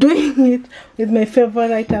I'm doing it with my favorite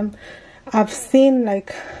item. I've seen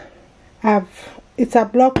like it's a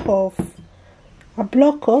block of let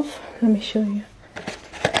me show you.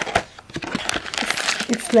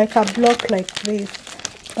 It's like a block like this,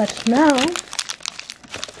 but now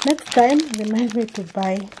next time remind me to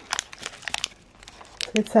buy.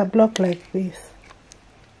 So it's a block like this.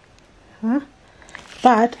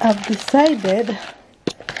 But I've decided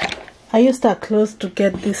I used a clothes to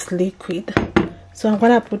get this liquid, so I'm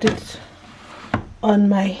gonna put it on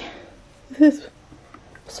my this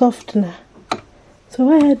softener. So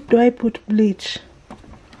where do I put bleach?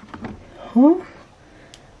 Me,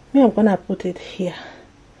 I'm gonna put it here.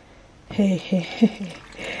 Hey,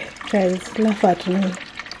 guys, laugh at me.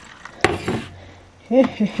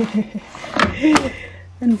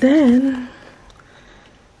 And then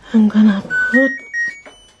I'm gonna put,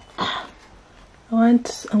 I'm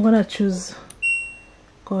gonna choose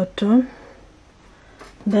cotton,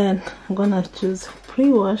 then I'm gonna choose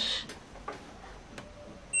pre-wash,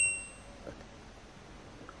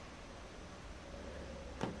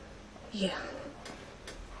 yeah.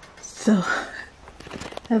 So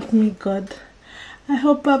help me God, I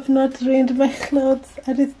hope I've not ruined my clothes,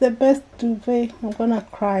 and it's the best duvet. I'm gonna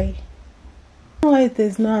cry. Why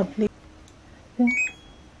there's no bleach?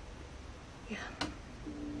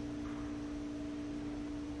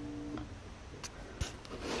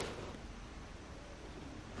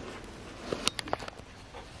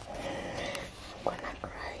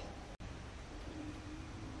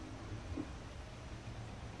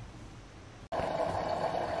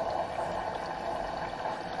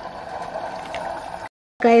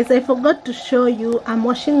 Guys, I forgot to show you, I'm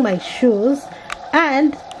washing my shoes,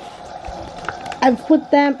 and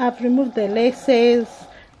I've removed the laces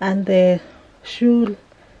and the shoelace,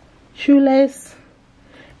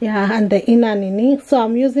 yeah, and the inner nini. So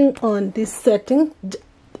I'm using on this setting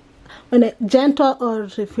on a gentle, or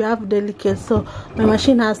if you have delicate. So my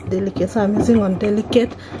machine has delicate, so I'm using on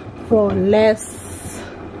delicate for less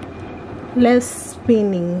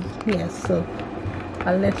spinning. Yes, so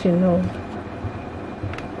I'll let you know.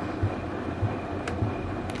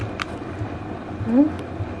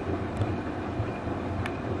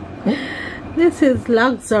 This is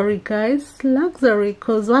luxury, guys. Luxury,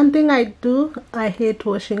 because one thing I do, I hate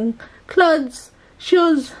washing clothes,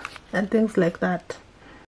 shoes, and things like that.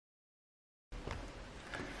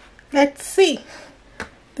 Let's see.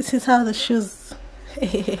 This is how the shoes.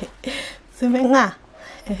 Simenga.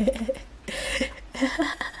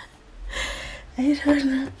 I don't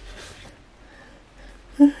know.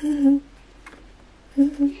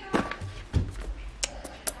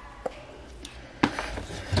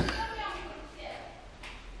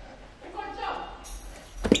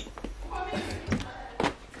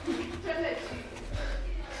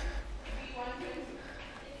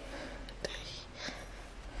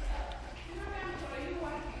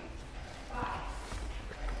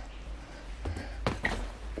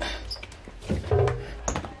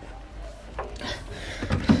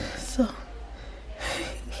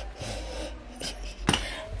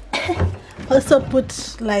 Also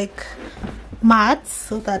put like mats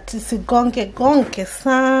so that it's gonke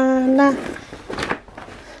sana.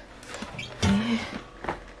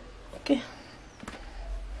 Okay.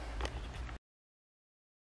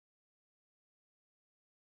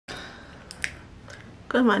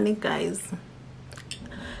 Good morning, guys.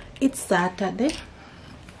 It's Saturday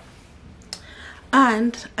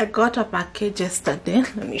and I got a package yesterday.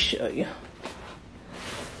 Let me show you.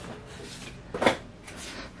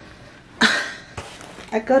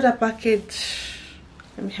 I got a package.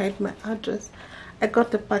 Let me hide my address. I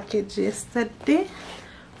got a package yesterday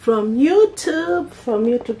from YouTube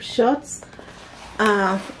Shorts.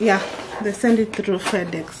 Yeah, they send it through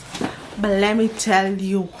FedEx. But let me tell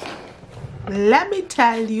you,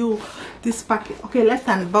 this package. Okay, let's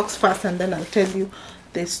unbox first and then I'll tell you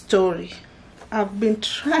the story. I've been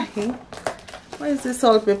trying. Why is this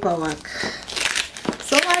all paperwork?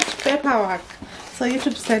 So much paperwork. So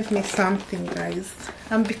YouTube sent me something, guys.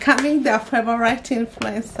 I'm becoming their favorite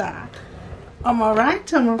influencer. I'm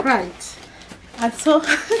alright. And so,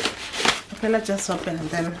 okay, let's just open and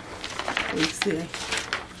then we'll see.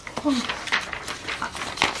 Oh.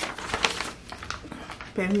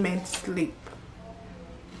 Payment slip.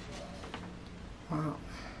 Wow.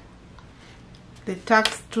 The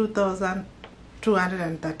tax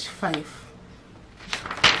 2,235.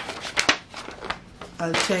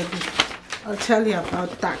 I'll tell you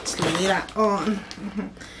about that later on.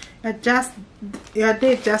 Your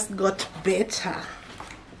day just got better.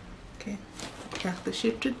 Okay, you have to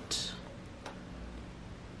ship it.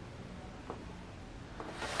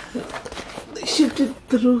 They shipped it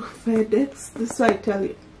through FedEx. This is why I tell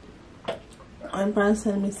you. When parents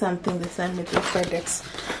send me something, they send me through FedEx,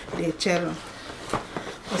 DHL,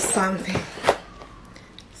 or something.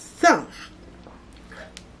 So, you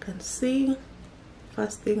can see,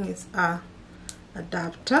 first thing is a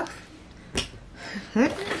adapter.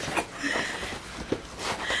 I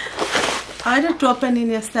wanted to open it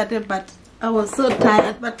yesterday, but I was so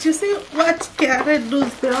tired. But you see what KRA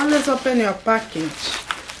does? They always open your package.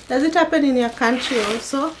 Does it happen in your country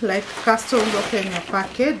also? Like customs open your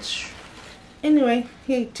package? Anyway,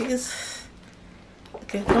 here it is.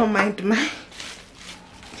 Okay, don't mind me.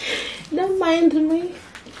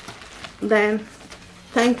 Then,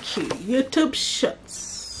 thank you, YouTube Shorts.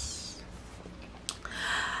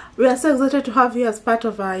 We are so excited to have you as part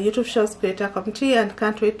of our YouTube Shorts creator community and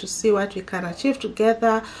can't wait to see what we can achieve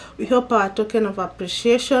together. We hope our token of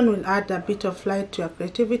appreciation will add a bit of light to your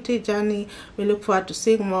creativity journey. We look forward to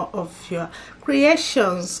seeing more of your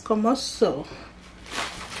creations. Como so.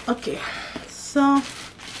 Okay, so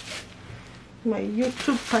my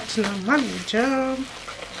YouTube partner manager.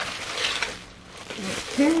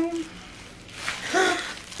 Okay.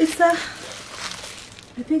 I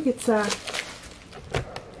think it's a,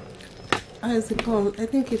 how is it called? I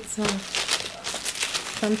think it's a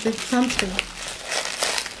something.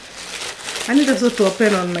 I need also to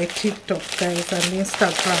open on my TikTok, guys, and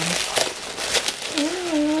Instagram.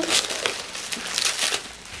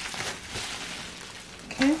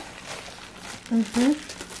 Okay.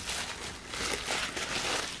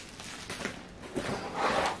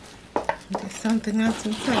 There's something else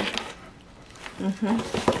inside.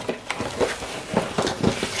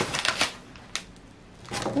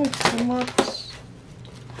 So much.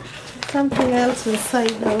 Something else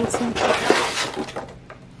inside also.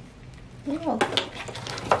 Oh.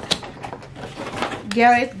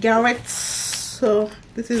 Garrett. So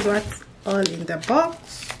this is what's all in the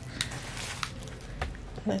box.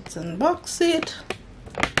 Let's unbox it.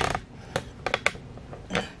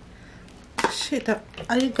 Shit,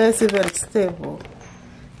 are you guys even stable?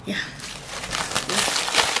 Yeah.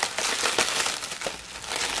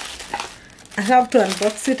 I have to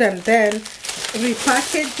unbox it and then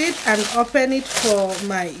repackage it and open it for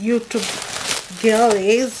my YouTube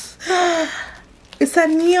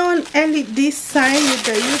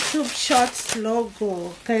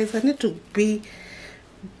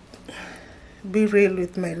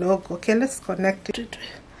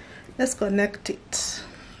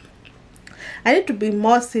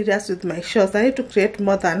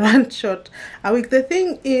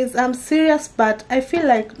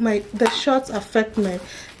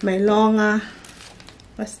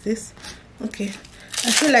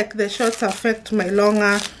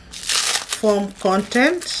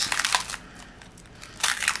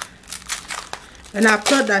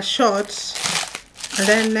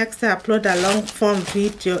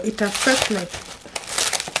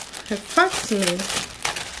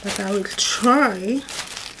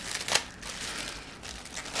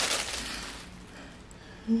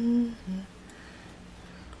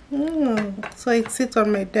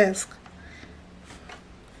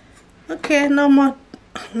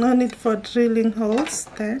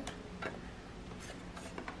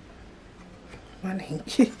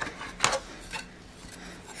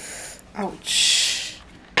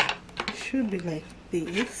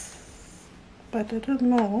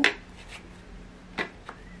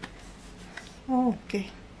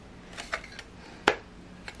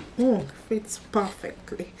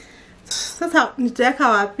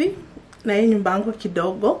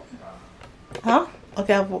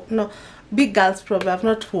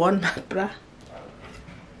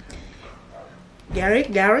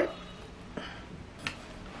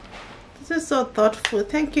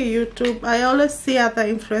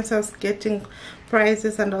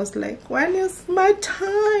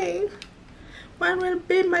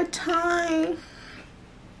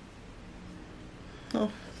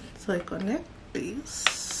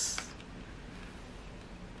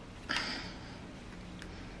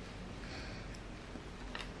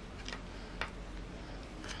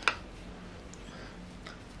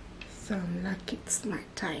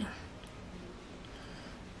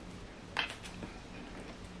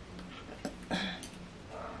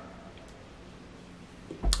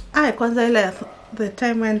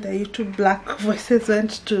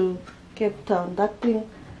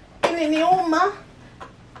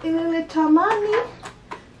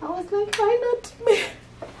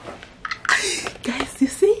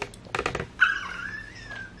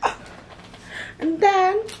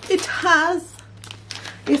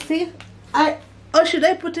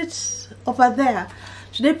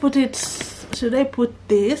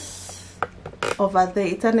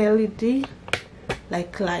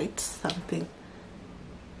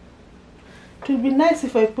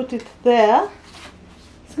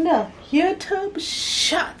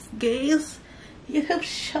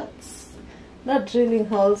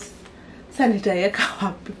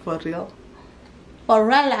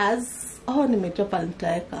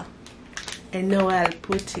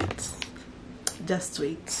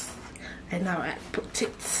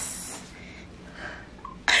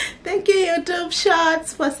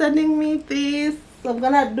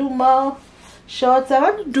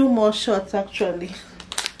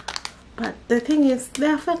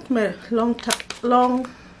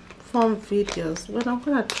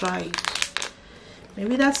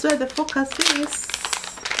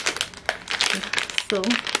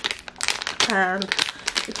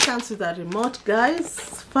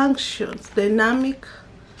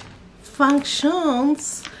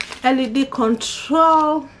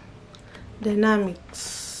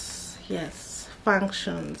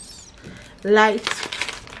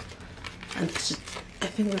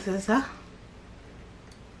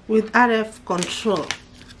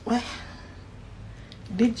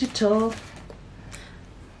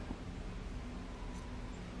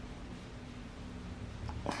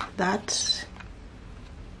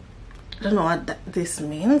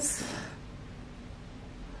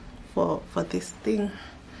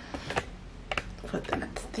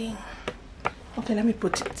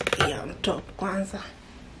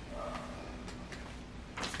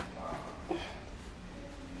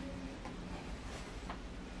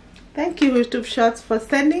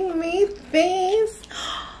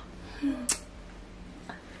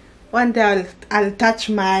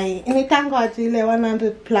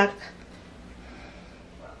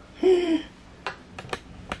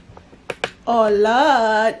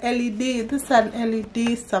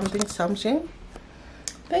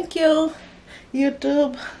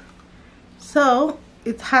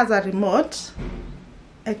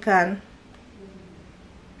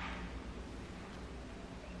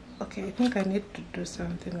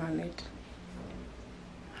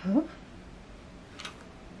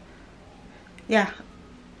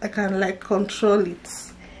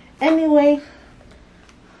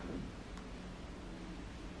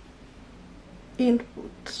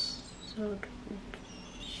input.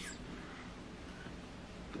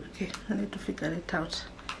 Okay, I need to figure it out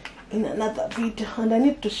in another video, and I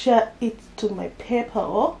need to share it to my paper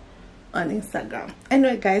or on Instagram.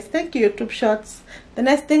 Anyway guys, thank you YouTube Shorts. The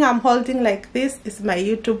next thing I'm holding like this is my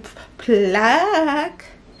YouTube plug.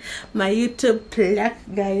 My YouTube plug,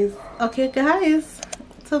 guys. Okay guys,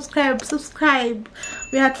 subscribe.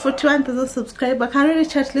 We had 41,000 subscribers. Can we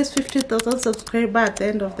reach at least 50,000 subscribers at the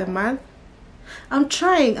end of the month? I'm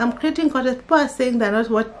trying. I'm creating content. People are saying they're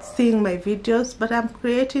not seeing my videos, but I'm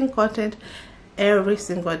creating content every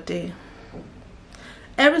single day.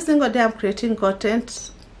 Every single day I'm creating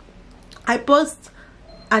content. I post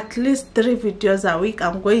at least 3 videos a week.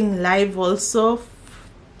 I'm going live also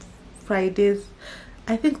Fridays,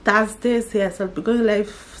 I think Thursdays. Yes, I'll be going live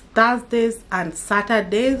Thursdays and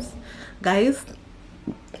Saturdays, guys.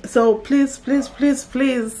 So please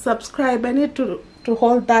subscribe. I need to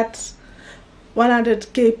hold that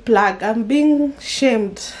 100k plug. I'm being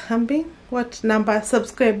shamed. I'm being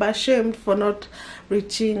subscriber shamed for not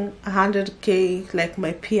reaching 100k like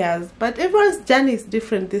my peers. But everyone's journey is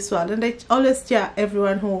different this one, and I always cheer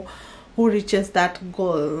everyone who reaches that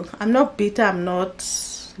goal. I'm not bitter. I'm not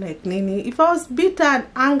like Nini. If I was bitter and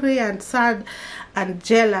angry and sad and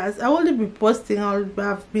jealous, I wouldn't be posting. I would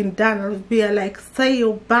have been done. I would be like, say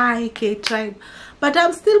you bye K tribe. But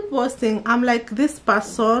I'm still posting. I'm like this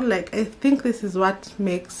person. Like, I think this is what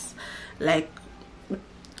makes like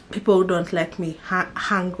people who don't like me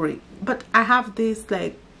hungry. But I have this,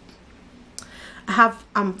 like,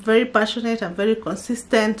 I'm very passionate. I'm very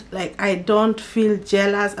consistent. Like, I don't feel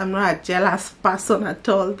jealous. I'm not a jealous person at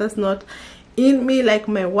all. That's not in me. Like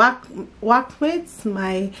my workmates,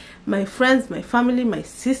 my friends, my family, my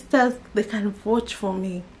sisters, they can vote for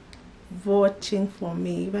me, voting for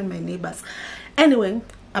me, even my neighbors. Anyway,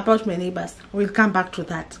 about my neighbors, we'll come back to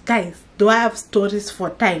that. Guys, do I have stories for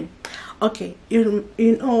time? Okay, you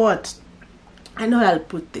know what, I know I'll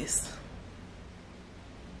put this.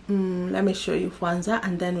 Let me show you Kwanzaa,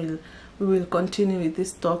 and then we will continue with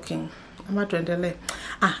this talking. I'm at 20. Anyway,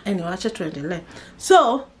 I'm at 20.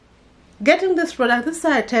 So getting this product, this is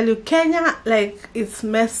how I tell you, Kenya, like, it's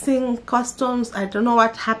messing customs. I don't know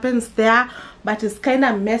what happens there, but it's kind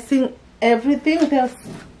of messing everything.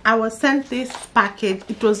 I was sent this package.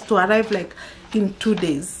 It was to arrive like in 2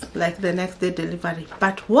 days, like the next day delivery.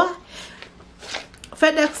 But what?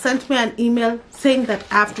 FedEx sent me an email saying that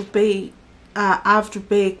I have to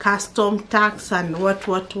pay custom tax and what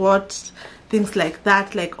things like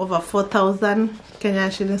that, like over 4,000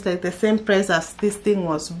 Kenyan shillings, like the same price as this thing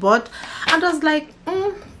was bought. And I was like,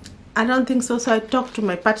 I don't think so. So I talked to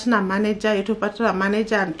my partner manager, YouTube partner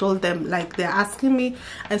manager, and told them, like, they're asking me,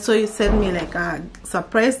 and so he sent me like a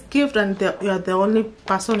surprise gift, and you're the only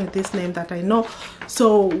person with this name that I know.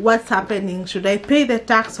 So what's happening? Should I pay the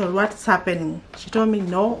tax or what's happening? She told me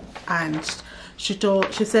no, and she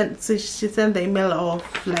sent the email of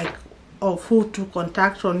who to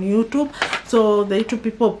contact on YouTube. So the YouTube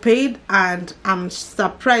people paid, and I'm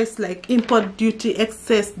surprised, like import duty,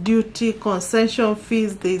 excess duty, concession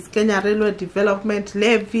fees, there's Kenya Railway Development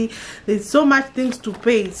Levy, there's so much things to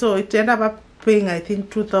pay. So it ended up paying, I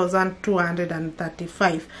think,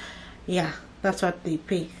 2,235. Yeah, that's what they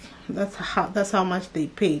paid. That's how much they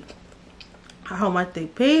paid. How much they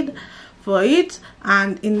paid for it.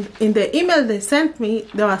 And in the email they sent me,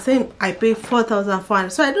 they were saying I pay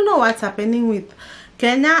 4,400. So I don't know what's happening with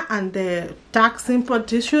Kenya and the tax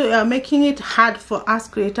import issue. Making it hard for us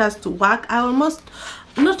creators to work. I lost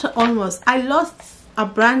a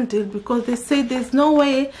brand deal because they say there's no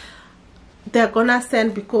way they're gonna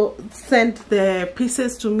send the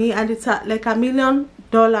pieces to me, and it's like $1 million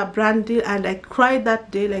brand deal. And I cried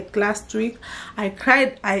that day, like last week. I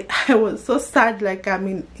cried. I was so sad. Like,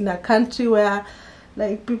 I'm in a country where,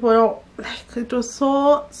 like, people, like, it was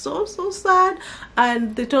so sad.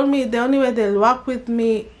 And they told me the only way they'll work with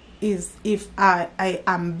me is if I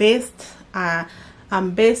am based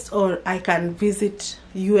or I can visit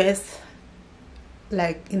US,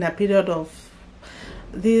 like, in a period of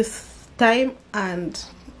this time. And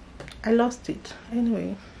I lost it.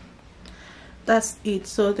 Anyway, that's it.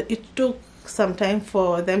 So it took some time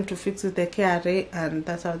for them to fix with the KRA, and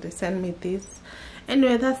that's how they sent me this.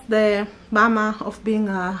 Anyway, that's the bummer of being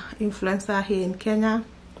a influencer here in Kenya.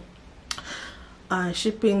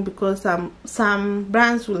 Shipping, because some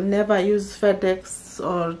brands will never use FedEx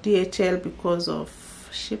or DHL because of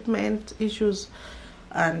shipment issues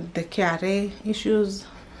and the KRA issues,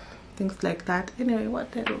 things like that. Anyway,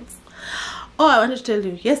 what else? Oh, I want to tell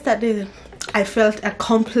you, yesterday I felt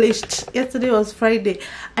accomplished. Yesterday was Friday.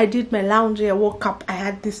 I did my laundry. I woke up, I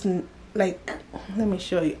had this like, let me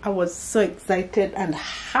show you. I was so excited and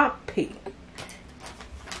happy.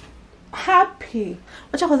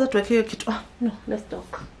 Wacha kwanza tuweke hiyo kitu. Oh, no, let's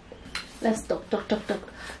talk. Talk.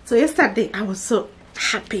 So yesterday I was so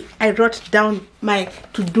happy. I wrote down my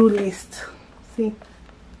to-do list. See,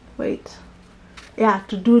 wait, yeah,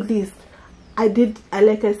 to-do list. I did,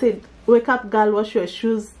 like I said, wake up girl, wash your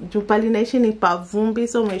shoes. Jupali naishi ni pa vumbi,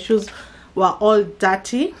 so my shoes were all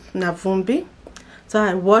dirty na vumbi. So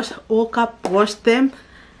I woke up, washed them,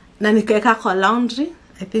 na nikaeka kwa laundry.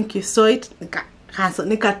 I think you saw it.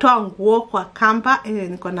 Nikatoa nguo kwa kamba,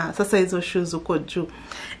 niko na sasa hizo shoes uko juu.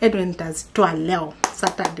 Anyway, nitazitoa leo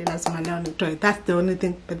Saturday, lazima leo nitoe. That's the only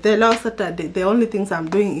thing. But the last Saturday, the only things I'm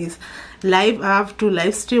doing is live. I have 2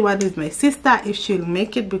 live stream. One is my sister, if she'll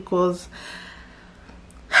make it, because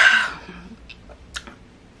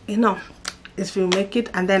you know, if you make it.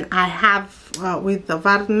 And then I have with the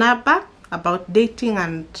Varnaba about dating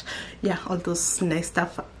and yeah, all those nice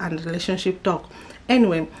stuff and relationship talk.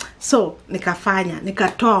 Anyway, so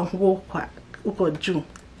nikatoa nguo uko juu.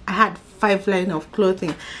 I had 5 line of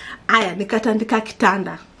clothing. Aya, nikatandika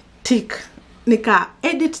kitanda. Tick. Nika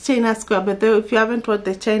edit China Square. But though, if you haven't watched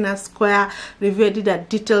the China Square review, I did at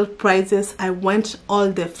detailed prices. I went all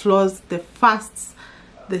the floors, the first,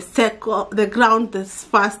 the second, the ground, the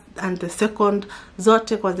first and the second.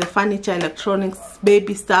 Zote was the furniture, electronics,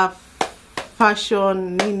 baby stuff,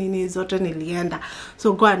 fashion, nini zote nilienda.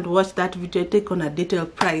 So go and watch that video. Take on a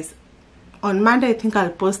detailed price. On Monday, I think I'll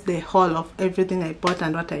post the haul of everything I bought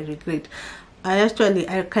and what I regret. I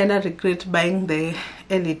kind of regret buying the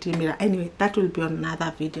LED mirror. Anyway, that will be on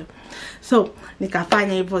another video. So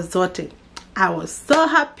nikafanya hivyo zote. I was so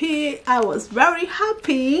happy. I was very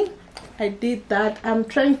happy. I did that. I'm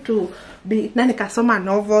trying to be na nikasoma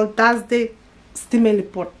novel Thursday. Stime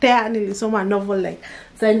lipotea, nilisoma novel like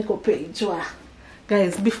niko page wa.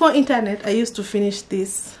 Guys, before internet, I used to finish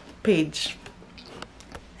this page.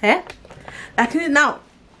 Actually now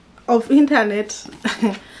of internet.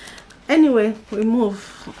 Anyway, we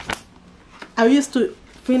move. I used to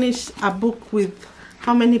finish a book with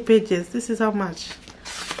how many pages? This is how much.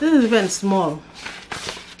 This is even small.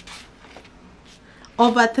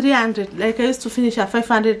 Over 300. Like I used to finish a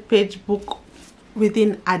 500-page book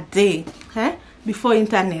within a day. Before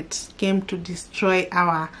internet came to destroy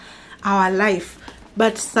our life.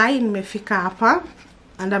 But sai nimefika hapa,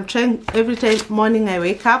 and I'm trying every time morning I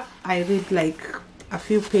wake up, I read like a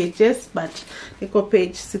few pages, but niko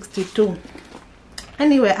page 62.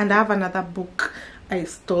 Anyway, and I have another book I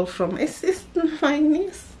stole from my sister, my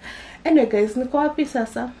niece. Anyway guys, niko wapi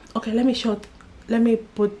sasa? Okay, let me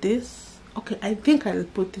put this. Okay, I think I'll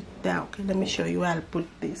put it there. Okay, let me show you where I'll put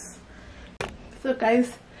this. So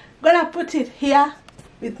guys, I'm gonna put it here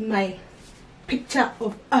with my picture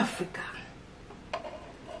of Africa.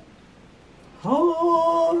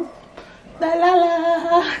 Oh, la la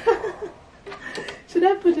la. Should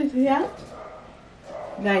I put it here?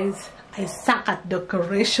 Guys, I suck at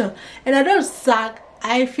decoration. And I don't suck.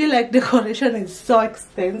 I feel like decoration is so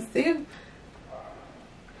expensive.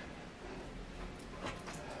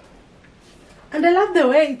 And I love the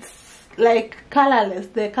way it's like colorless.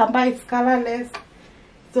 The kamba is colorless.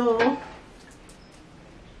 So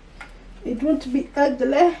it won't be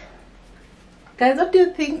ugly. Guys, what do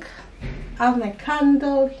you think? I have my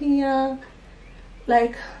candle here.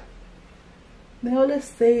 Like, they always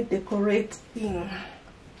say decorate thing.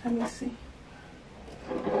 Let me see.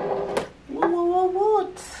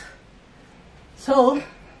 What? So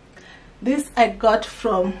this I got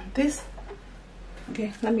from this.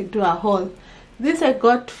 Okay, let me do a haul. This I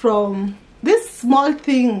got from this small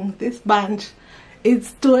thing, this bunch.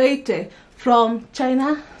 It's 280 from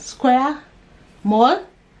China Square Mall.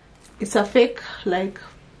 It's a fake like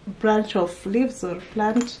branch of leaves or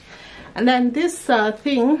plant. And then this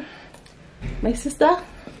thing, my sister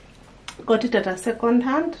got it at a second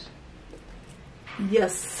hand.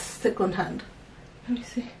 Yes, second hand. Let me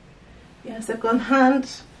see. Yeah, second hand.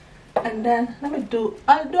 And then let me do.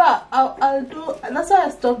 I'll do. That's why I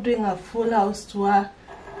stopped doing a full house tour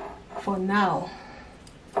for now.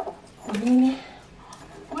 Really?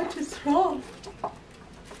 What is wrong?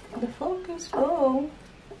 The fork is wrong.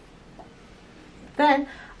 Then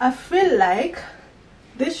I feel like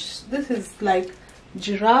this is like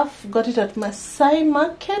giraffe. Got it at Masai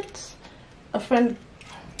Market. A friend.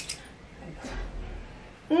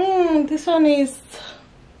 This one is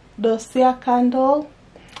dosia candle,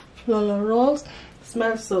 floral rose.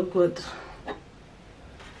 Smells so good.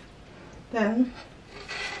 Then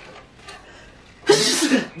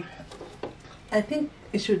I think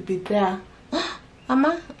it should be there.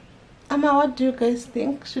 Amma, what do you guys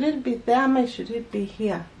think? Should it be there, or should it be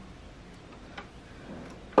here?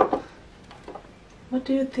 What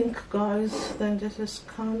do you think, guys? Then just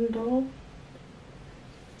a candle.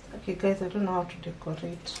 Okay guys, I don't know how to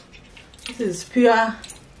decorate. This is pure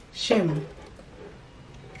shame.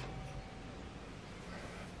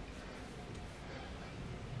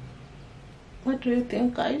 What do you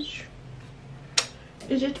think, guys?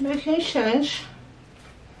 Is it making sense?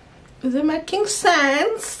 Is it making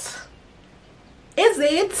sense? Is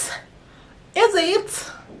it? Is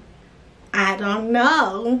it? I don't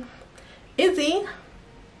know. Is it?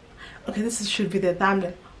 Okay, this should be the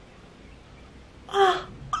thumbnail. Ah.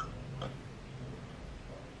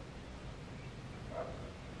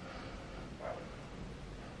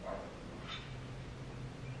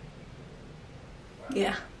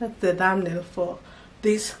 Yeah, that's the thumbnail for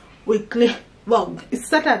this weekly vlog. It's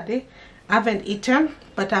Saturday. I haven't eaten,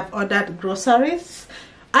 but I've ordered groceries.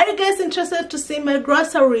 Are you guys interested to see my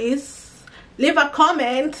groceries? Leave a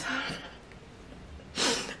comment.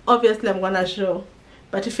 Obviously I'm gonna show,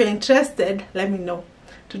 but if you're interested, let me know.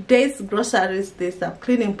 Today's groceries, there's some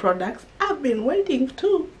cleaning products I've been waiting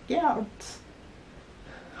to get out.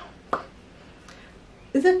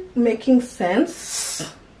 Is it making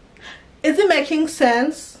sense? Is it making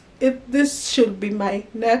sense? This should be my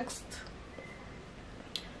next.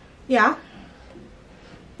 Yeah.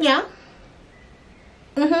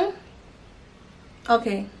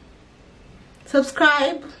 Okay,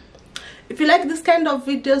 subscribe if you like this kind of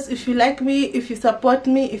videos, if you like me, if you support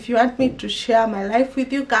me, if you want me to share my life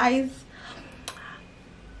with you guys.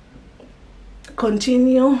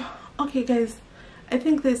 Continue. Okay guys, I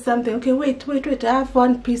think there's something. Okay, wait, I have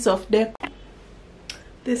one piece of deco.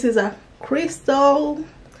 This is a crystal,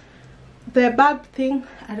 the bulb thing.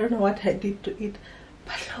 I don't know what I did to it,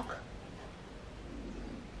 but look,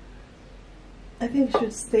 I think it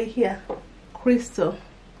should stay here. Crystal.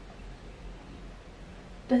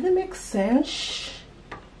 Does it make sense?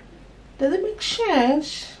 Does it make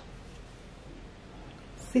sense?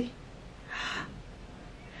 See?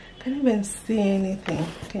 Can't even see anything.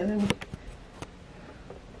 Okay, let me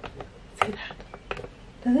see that.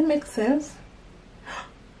 Does it make sense?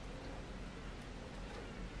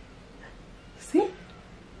 See?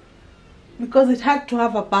 Because it had to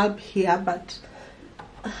have a bulb here, but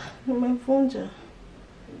my phone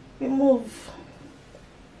remove.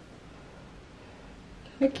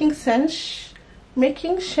 Making sense?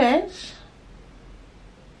 Making sense?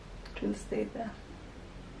 It will stay there.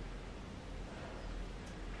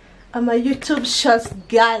 I'm a YouTube shorts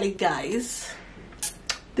girly, guys.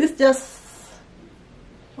 This just...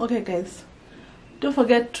 Okay guys, don't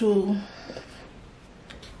forget to...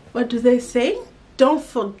 What do they say? Don't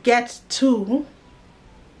forget to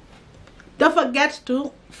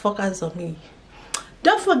focus on me.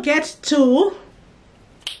 Don't forget to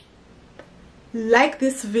like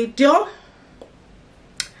this video,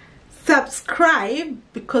 subscribe,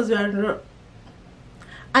 because we are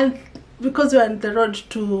on the road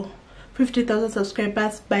to 50,000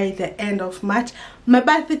 subscribers by the end of March. My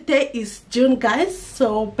birthday is June, guys,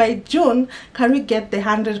 so by June can we get the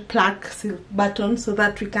 100 plaque button so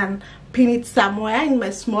that we can pin it somewhere in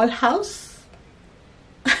my small house?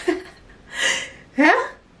 Yeah,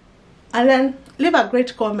 and then leave a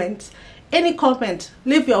great comment. Any comment,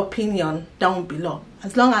 leave your opinion down below.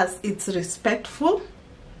 As long as it's respectful,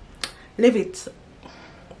 leave it.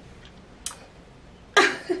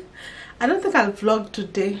 I don't think I'll vlog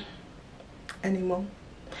today anymore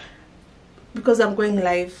because I'm going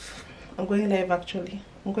live. Actually.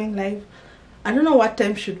 I'm going live. I don't know what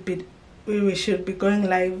time we should be going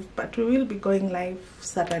live, but we will be going live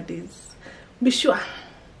Saturdays. Be sure,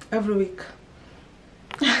 every week.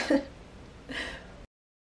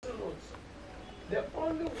 The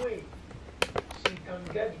only way she can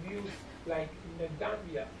get views like in the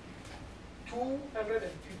Gambia,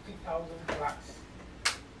 250,000 plaques,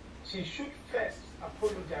 she should first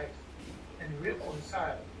apologize and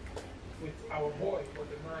reconcile with our boy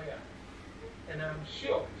Odemaya, and I'm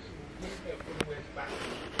sure she will bring her followers back.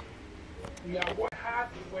 We are working hard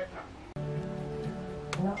to work out.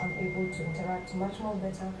 Now I'm able to interact much more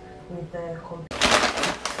better with the computer.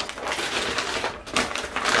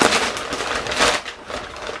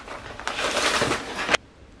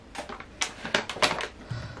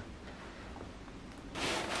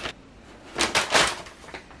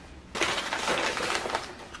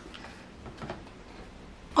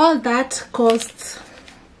 All that costs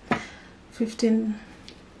 51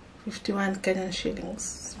 Kenyan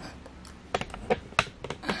shillings.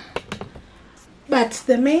 But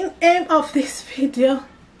the main aim of this video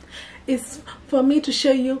is for me to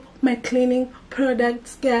show you my cleaning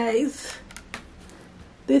products, guys.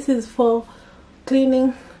 This is for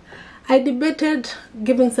cleaning. I debated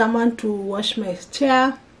giving someone to wash my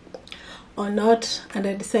chair or not, and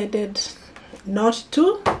I decided not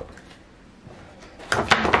to.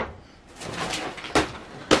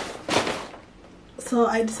 So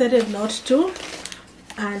I decided not to,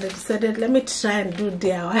 and I decided let me try and do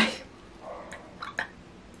DIY.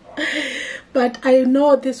 But I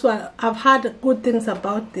know this one, I've heard good things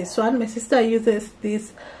about this one. My sister uses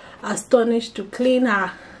this Astonish to clean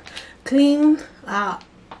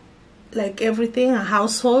like everything, a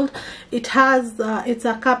household. It has it's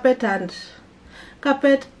a carpet and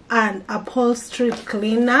upholstery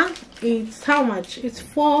cleaner. It's how much? It's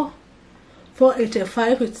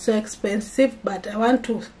 $4.85. It's so expensive, but I want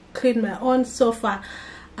to clean my own sofa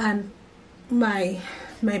and my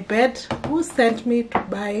bed. Who sent me to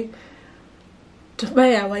buy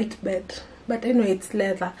a white bed? But anyway, it's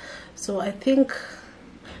leather, so I think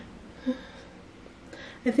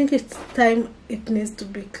it's time it needs to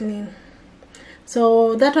be clean.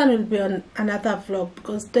 So that one will be on another vlog,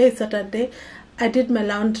 because today is Saturday. I did my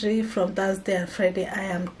laundry from Thursday and Friday. I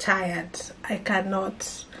am tired. I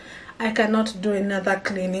cannot do another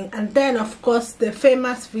cleaning. And then of course the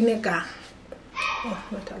famous vinegar. Oh,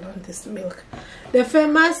 let alone this milk. The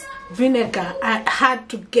famous vinegar, I had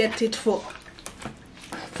to get it for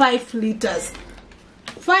 5 liters.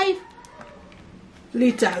 5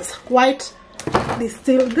 liters white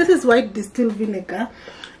distilled. This is white distilled vinegar.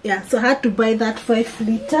 Yeah, so I had to buy that 5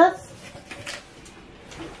 liters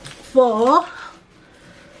for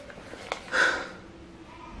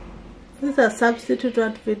this is a substitute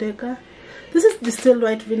white vinegar. This is distilled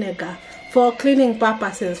white vinegar for cleaning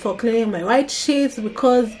purposes, for cleaning my white sheets,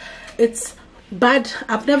 because it's bad.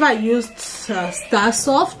 I've never used Star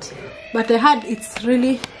Soft, but I heard it's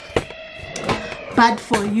really bad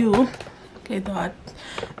for you. Okay,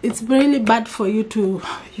 it's really bad for you to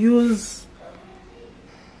use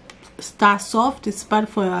Star Soft. It's bad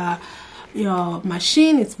for your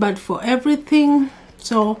machine. It's bad for everything.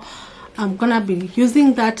 So I'm gonna be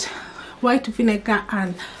using that white vinegar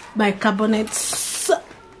and bicarbonates.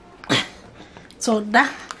 So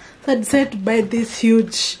I decided to buy this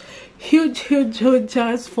huge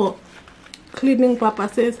jars for cleaning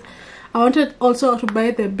purposes. I wanted also to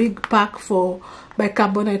buy the big pack for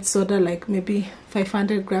bicarbonate soda, like maybe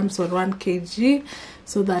 500 grams or 1 kg,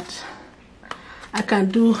 so that I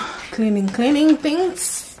can do cleaning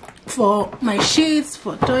things for my sheets,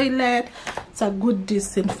 for toilet. It's a good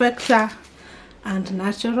disinfector and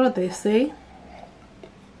natural, they say.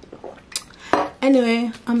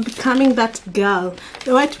 Anyway, I'm becoming that girl.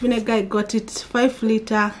 The white vinegar, I got it 5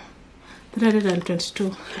 liter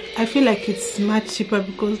 322. I feel like it's much cheaper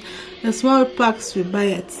because the small packs we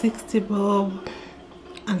buy at 60 bob,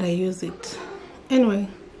 and I use it. Anyway,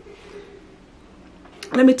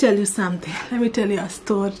 let me tell you something. Let me tell you a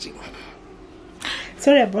story.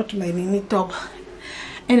 Sorry about my mini top.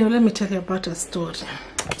 Anyway, let me tell you about a story.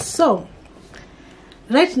 So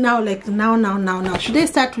right now, like now, should I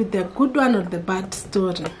start with the good one or the bad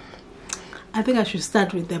story? I think I should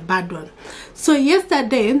start with the bad one. So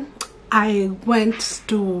yesterday I went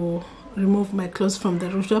to remove my clothes from the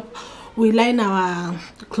rooftop. We line our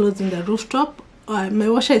clothes in the rooftop. My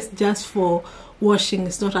washer is just for washing,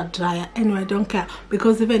 it's not a dryer. Anyway, I don't care,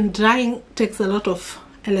 because even drying takes a lot of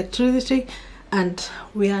electricity, and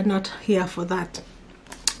we are not here for that.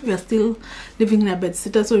 We are still living in a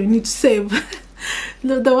bedsitter, so we need to save.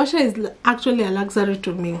 The washer is actually a luxury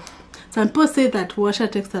to me. Some people say that washer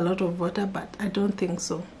takes a lot of water, but I don't think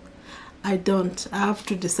so. I have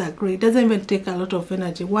to disagree. It doesn't even take a lot of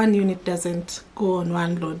energy. 1 unit doesn't go on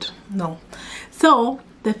 1 load. No. So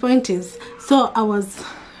the point is, so I was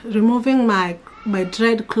removing my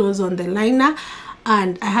dried clothes on the liner,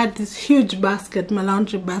 and I had this huge basket, my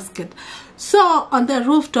laundry basket. So on the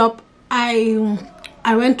rooftop, I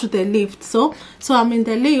went to the lift. So I'm in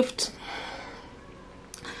the lift,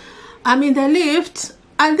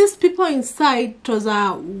 and these people inside, it was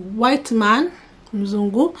a white man,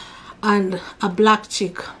 Mzungu, and a black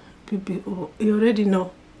chick. You already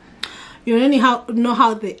know. You already know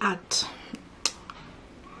how they act.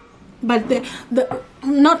 But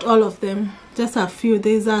not all of them, just a few.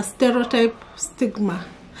 There's a stereotype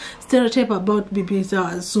about Bibi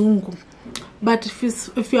Zungu. But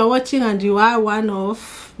if you're watching and you are one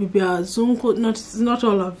of Bibi Zungu, not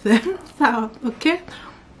all of them. So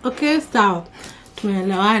okay, sawa,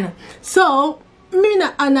 tumeelewana. So mimi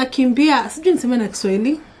anakimbia, sijui niseme na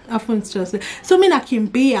Kiswahili, afu nitoshe. So mimi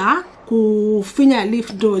nakimbia kufinya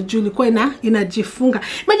lift door juu ilikuwa inajifunga.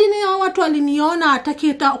 Imagine hao watu waliniona hataki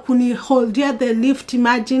hata kuni hold the lift,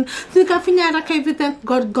 imagine. Nikafinya haraka hivi, thank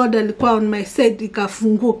God alikuwa on my side,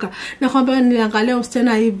 ikafunguka. Na kwamba niliangalia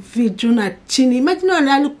usichana hivi juu na chini. Imagine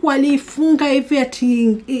alikuwa alifunga hivi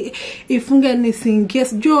ati ifunge nisingie.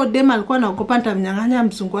 Juu dem alikuwa anaogopa nitamnyang'anya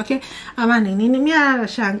mzungu wake ama nini. Mimi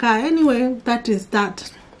nashangaa. Anyway, that is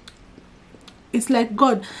that. It's like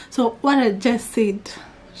God. So what I just said,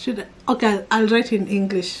 okay, I'll write in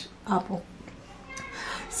English. Apple.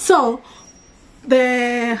 So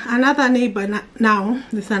another neighbor now.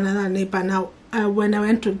 This another neighbor now. When I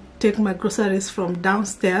went to take my groceries from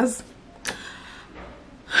downstairs,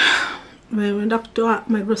 when I went up to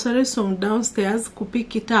my groceries from downstairs to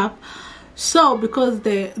pick it up. So because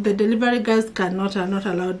the delivery guys are not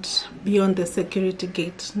allowed beyond the security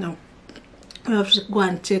gate now. We have to go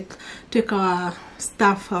and take our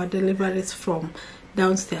stuff, our deliveries from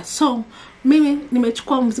downstairs. So mimi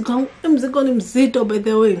nimechukua mzigo ni mzito, by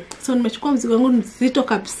the way. So nimechukua mzigo wangu mzito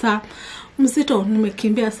kabisa, mzito,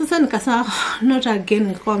 nimekimbia. Sasa nikasema not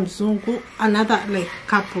again kwa mzungu, another like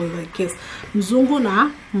couple, I guess, mzungu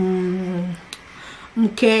na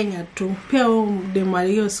Mkenya tu. Pia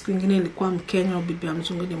demario siku nyingine ilikuwa Mkenya, bibi ya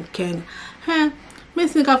mzungu ni Mkenya. Mimi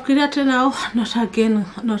nikafikiria tena, not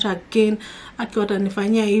again. Akiwa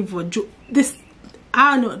atanifanyia hivyo juu this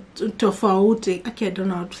tofauti. I don't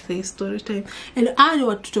know how to say story time. And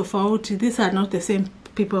watu tofauti. These are not the same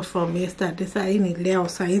people from yesterday. These are in leo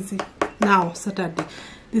saizi. Now Saturday.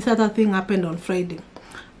 This other thing happened on Friday.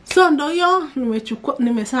 So ndo yo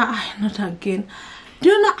nimesema not again. Do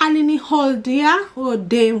you know alini holdia o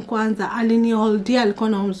dem kwanza alini holdia, alikuwa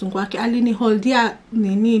na mzungu wake, alini holdia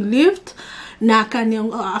nini lift na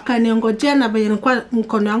akaniongojea na venye nilikuwa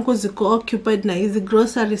mkono wangu ziko occupied na hizi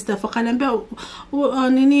grocery stuff. Akaniambia where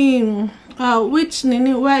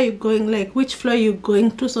are you going, like which floor you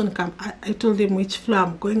going to? So I told him which floor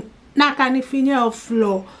I'm going. Na akanifinya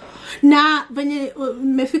floor. Na venye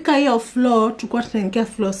nimefika hiyo floor, tulikuwa tunaingia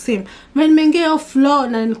floor same. Venye nimeingia hiyo floor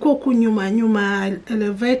na nilikuwa nyuma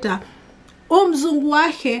elevator, mzungu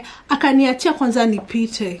wake akaniachia kwanza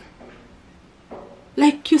nipite.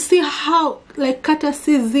 Like, you see how like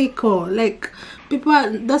courtesy ziko, like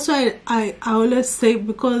people. That's why I always say,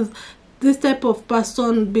 because this type of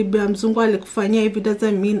person, bibi mzungu alikufanyia hivi,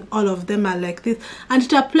 doesn't mean all of them are like this. And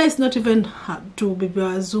it applies not even to bibi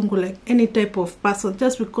mzungu, like any type of person.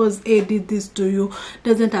 Just because A did this to you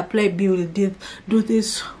doesn't apply B will do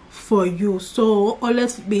this for you. So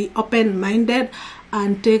always be open-minded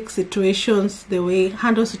and take situations the way,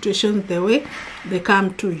 handle situations the way they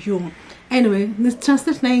come to you. Anyway, let's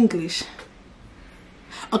translate in English.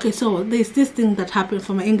 Okay, so there's this thing that happened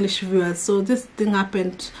for my English viewers. So this thing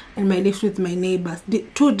happened in my life with my neighbors.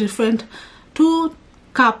 Two different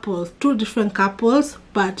couples,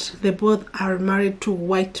 but they both are married to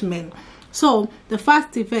white men. So the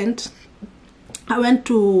first event, I went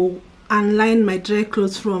to unline my dry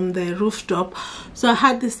clothes from the rooftop. So I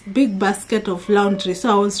had this big basket of laundry, so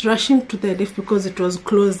I was rushing to the lift because it was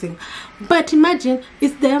closing. But imagine,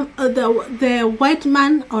 it's the white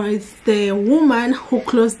man or it's the woman who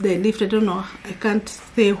closed the lift. I don't know, I can't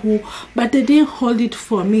say who, but they didn't hold it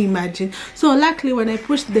for me, imagine. So luckily when I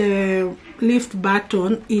pushed the lift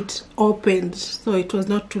button, it opened, so it was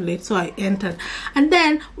not too late, so I entered. And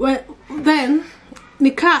then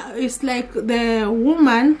it's like the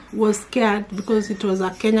woman was scared because it was a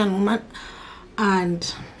Kenyan woman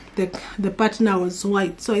and the partner was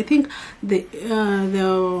white. So I think the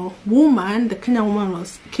woman, the Kenyan woman,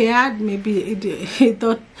 was scared. Maybe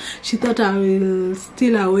she thought I will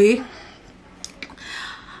steal away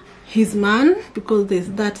his man, because there's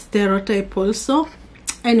that stereotype also.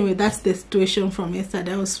 Anyway, that's the situation from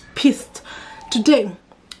yesterday. I was pissed. Today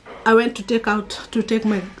I went to take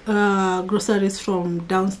my groceries from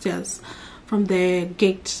downstairs, from the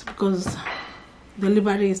gate, because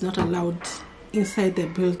delivery is not allowed inside the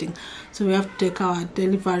building. So we have to take our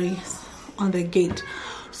deliveries on the gate.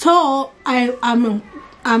 So I'm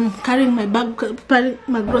carrying my bag,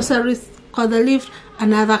 my groceries on the lift.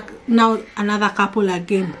 Another couple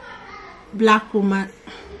again, black woman,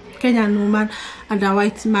 Kenyan woman, and a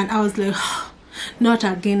white man. I was like, not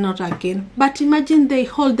again. But imagine,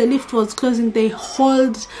 the lift was closing, they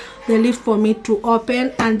hold the lift for me to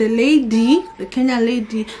open, and the Kenyan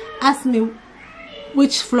lady asked me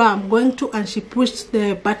which floor I'm going to, and she pushed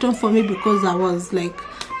the button for me because I was like,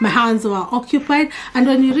 my hands were occupied. And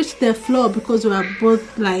when you reach the floor, because we were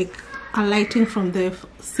both like alighting from the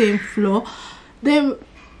same floor, the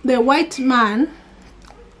white man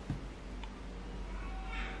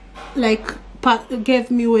like gave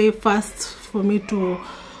me way fast for me to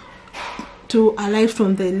to alight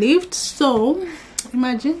from the lift. So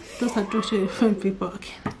imagine those are totally fun people.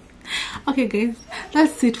 Okay guys,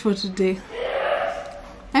 that's it for today.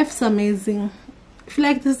 Life's amazing. If you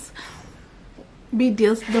like this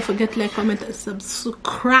videos, don't forget to like, comment and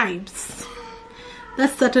subscribe.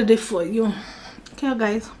 That's Saturday for you. Okay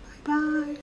guys, bye.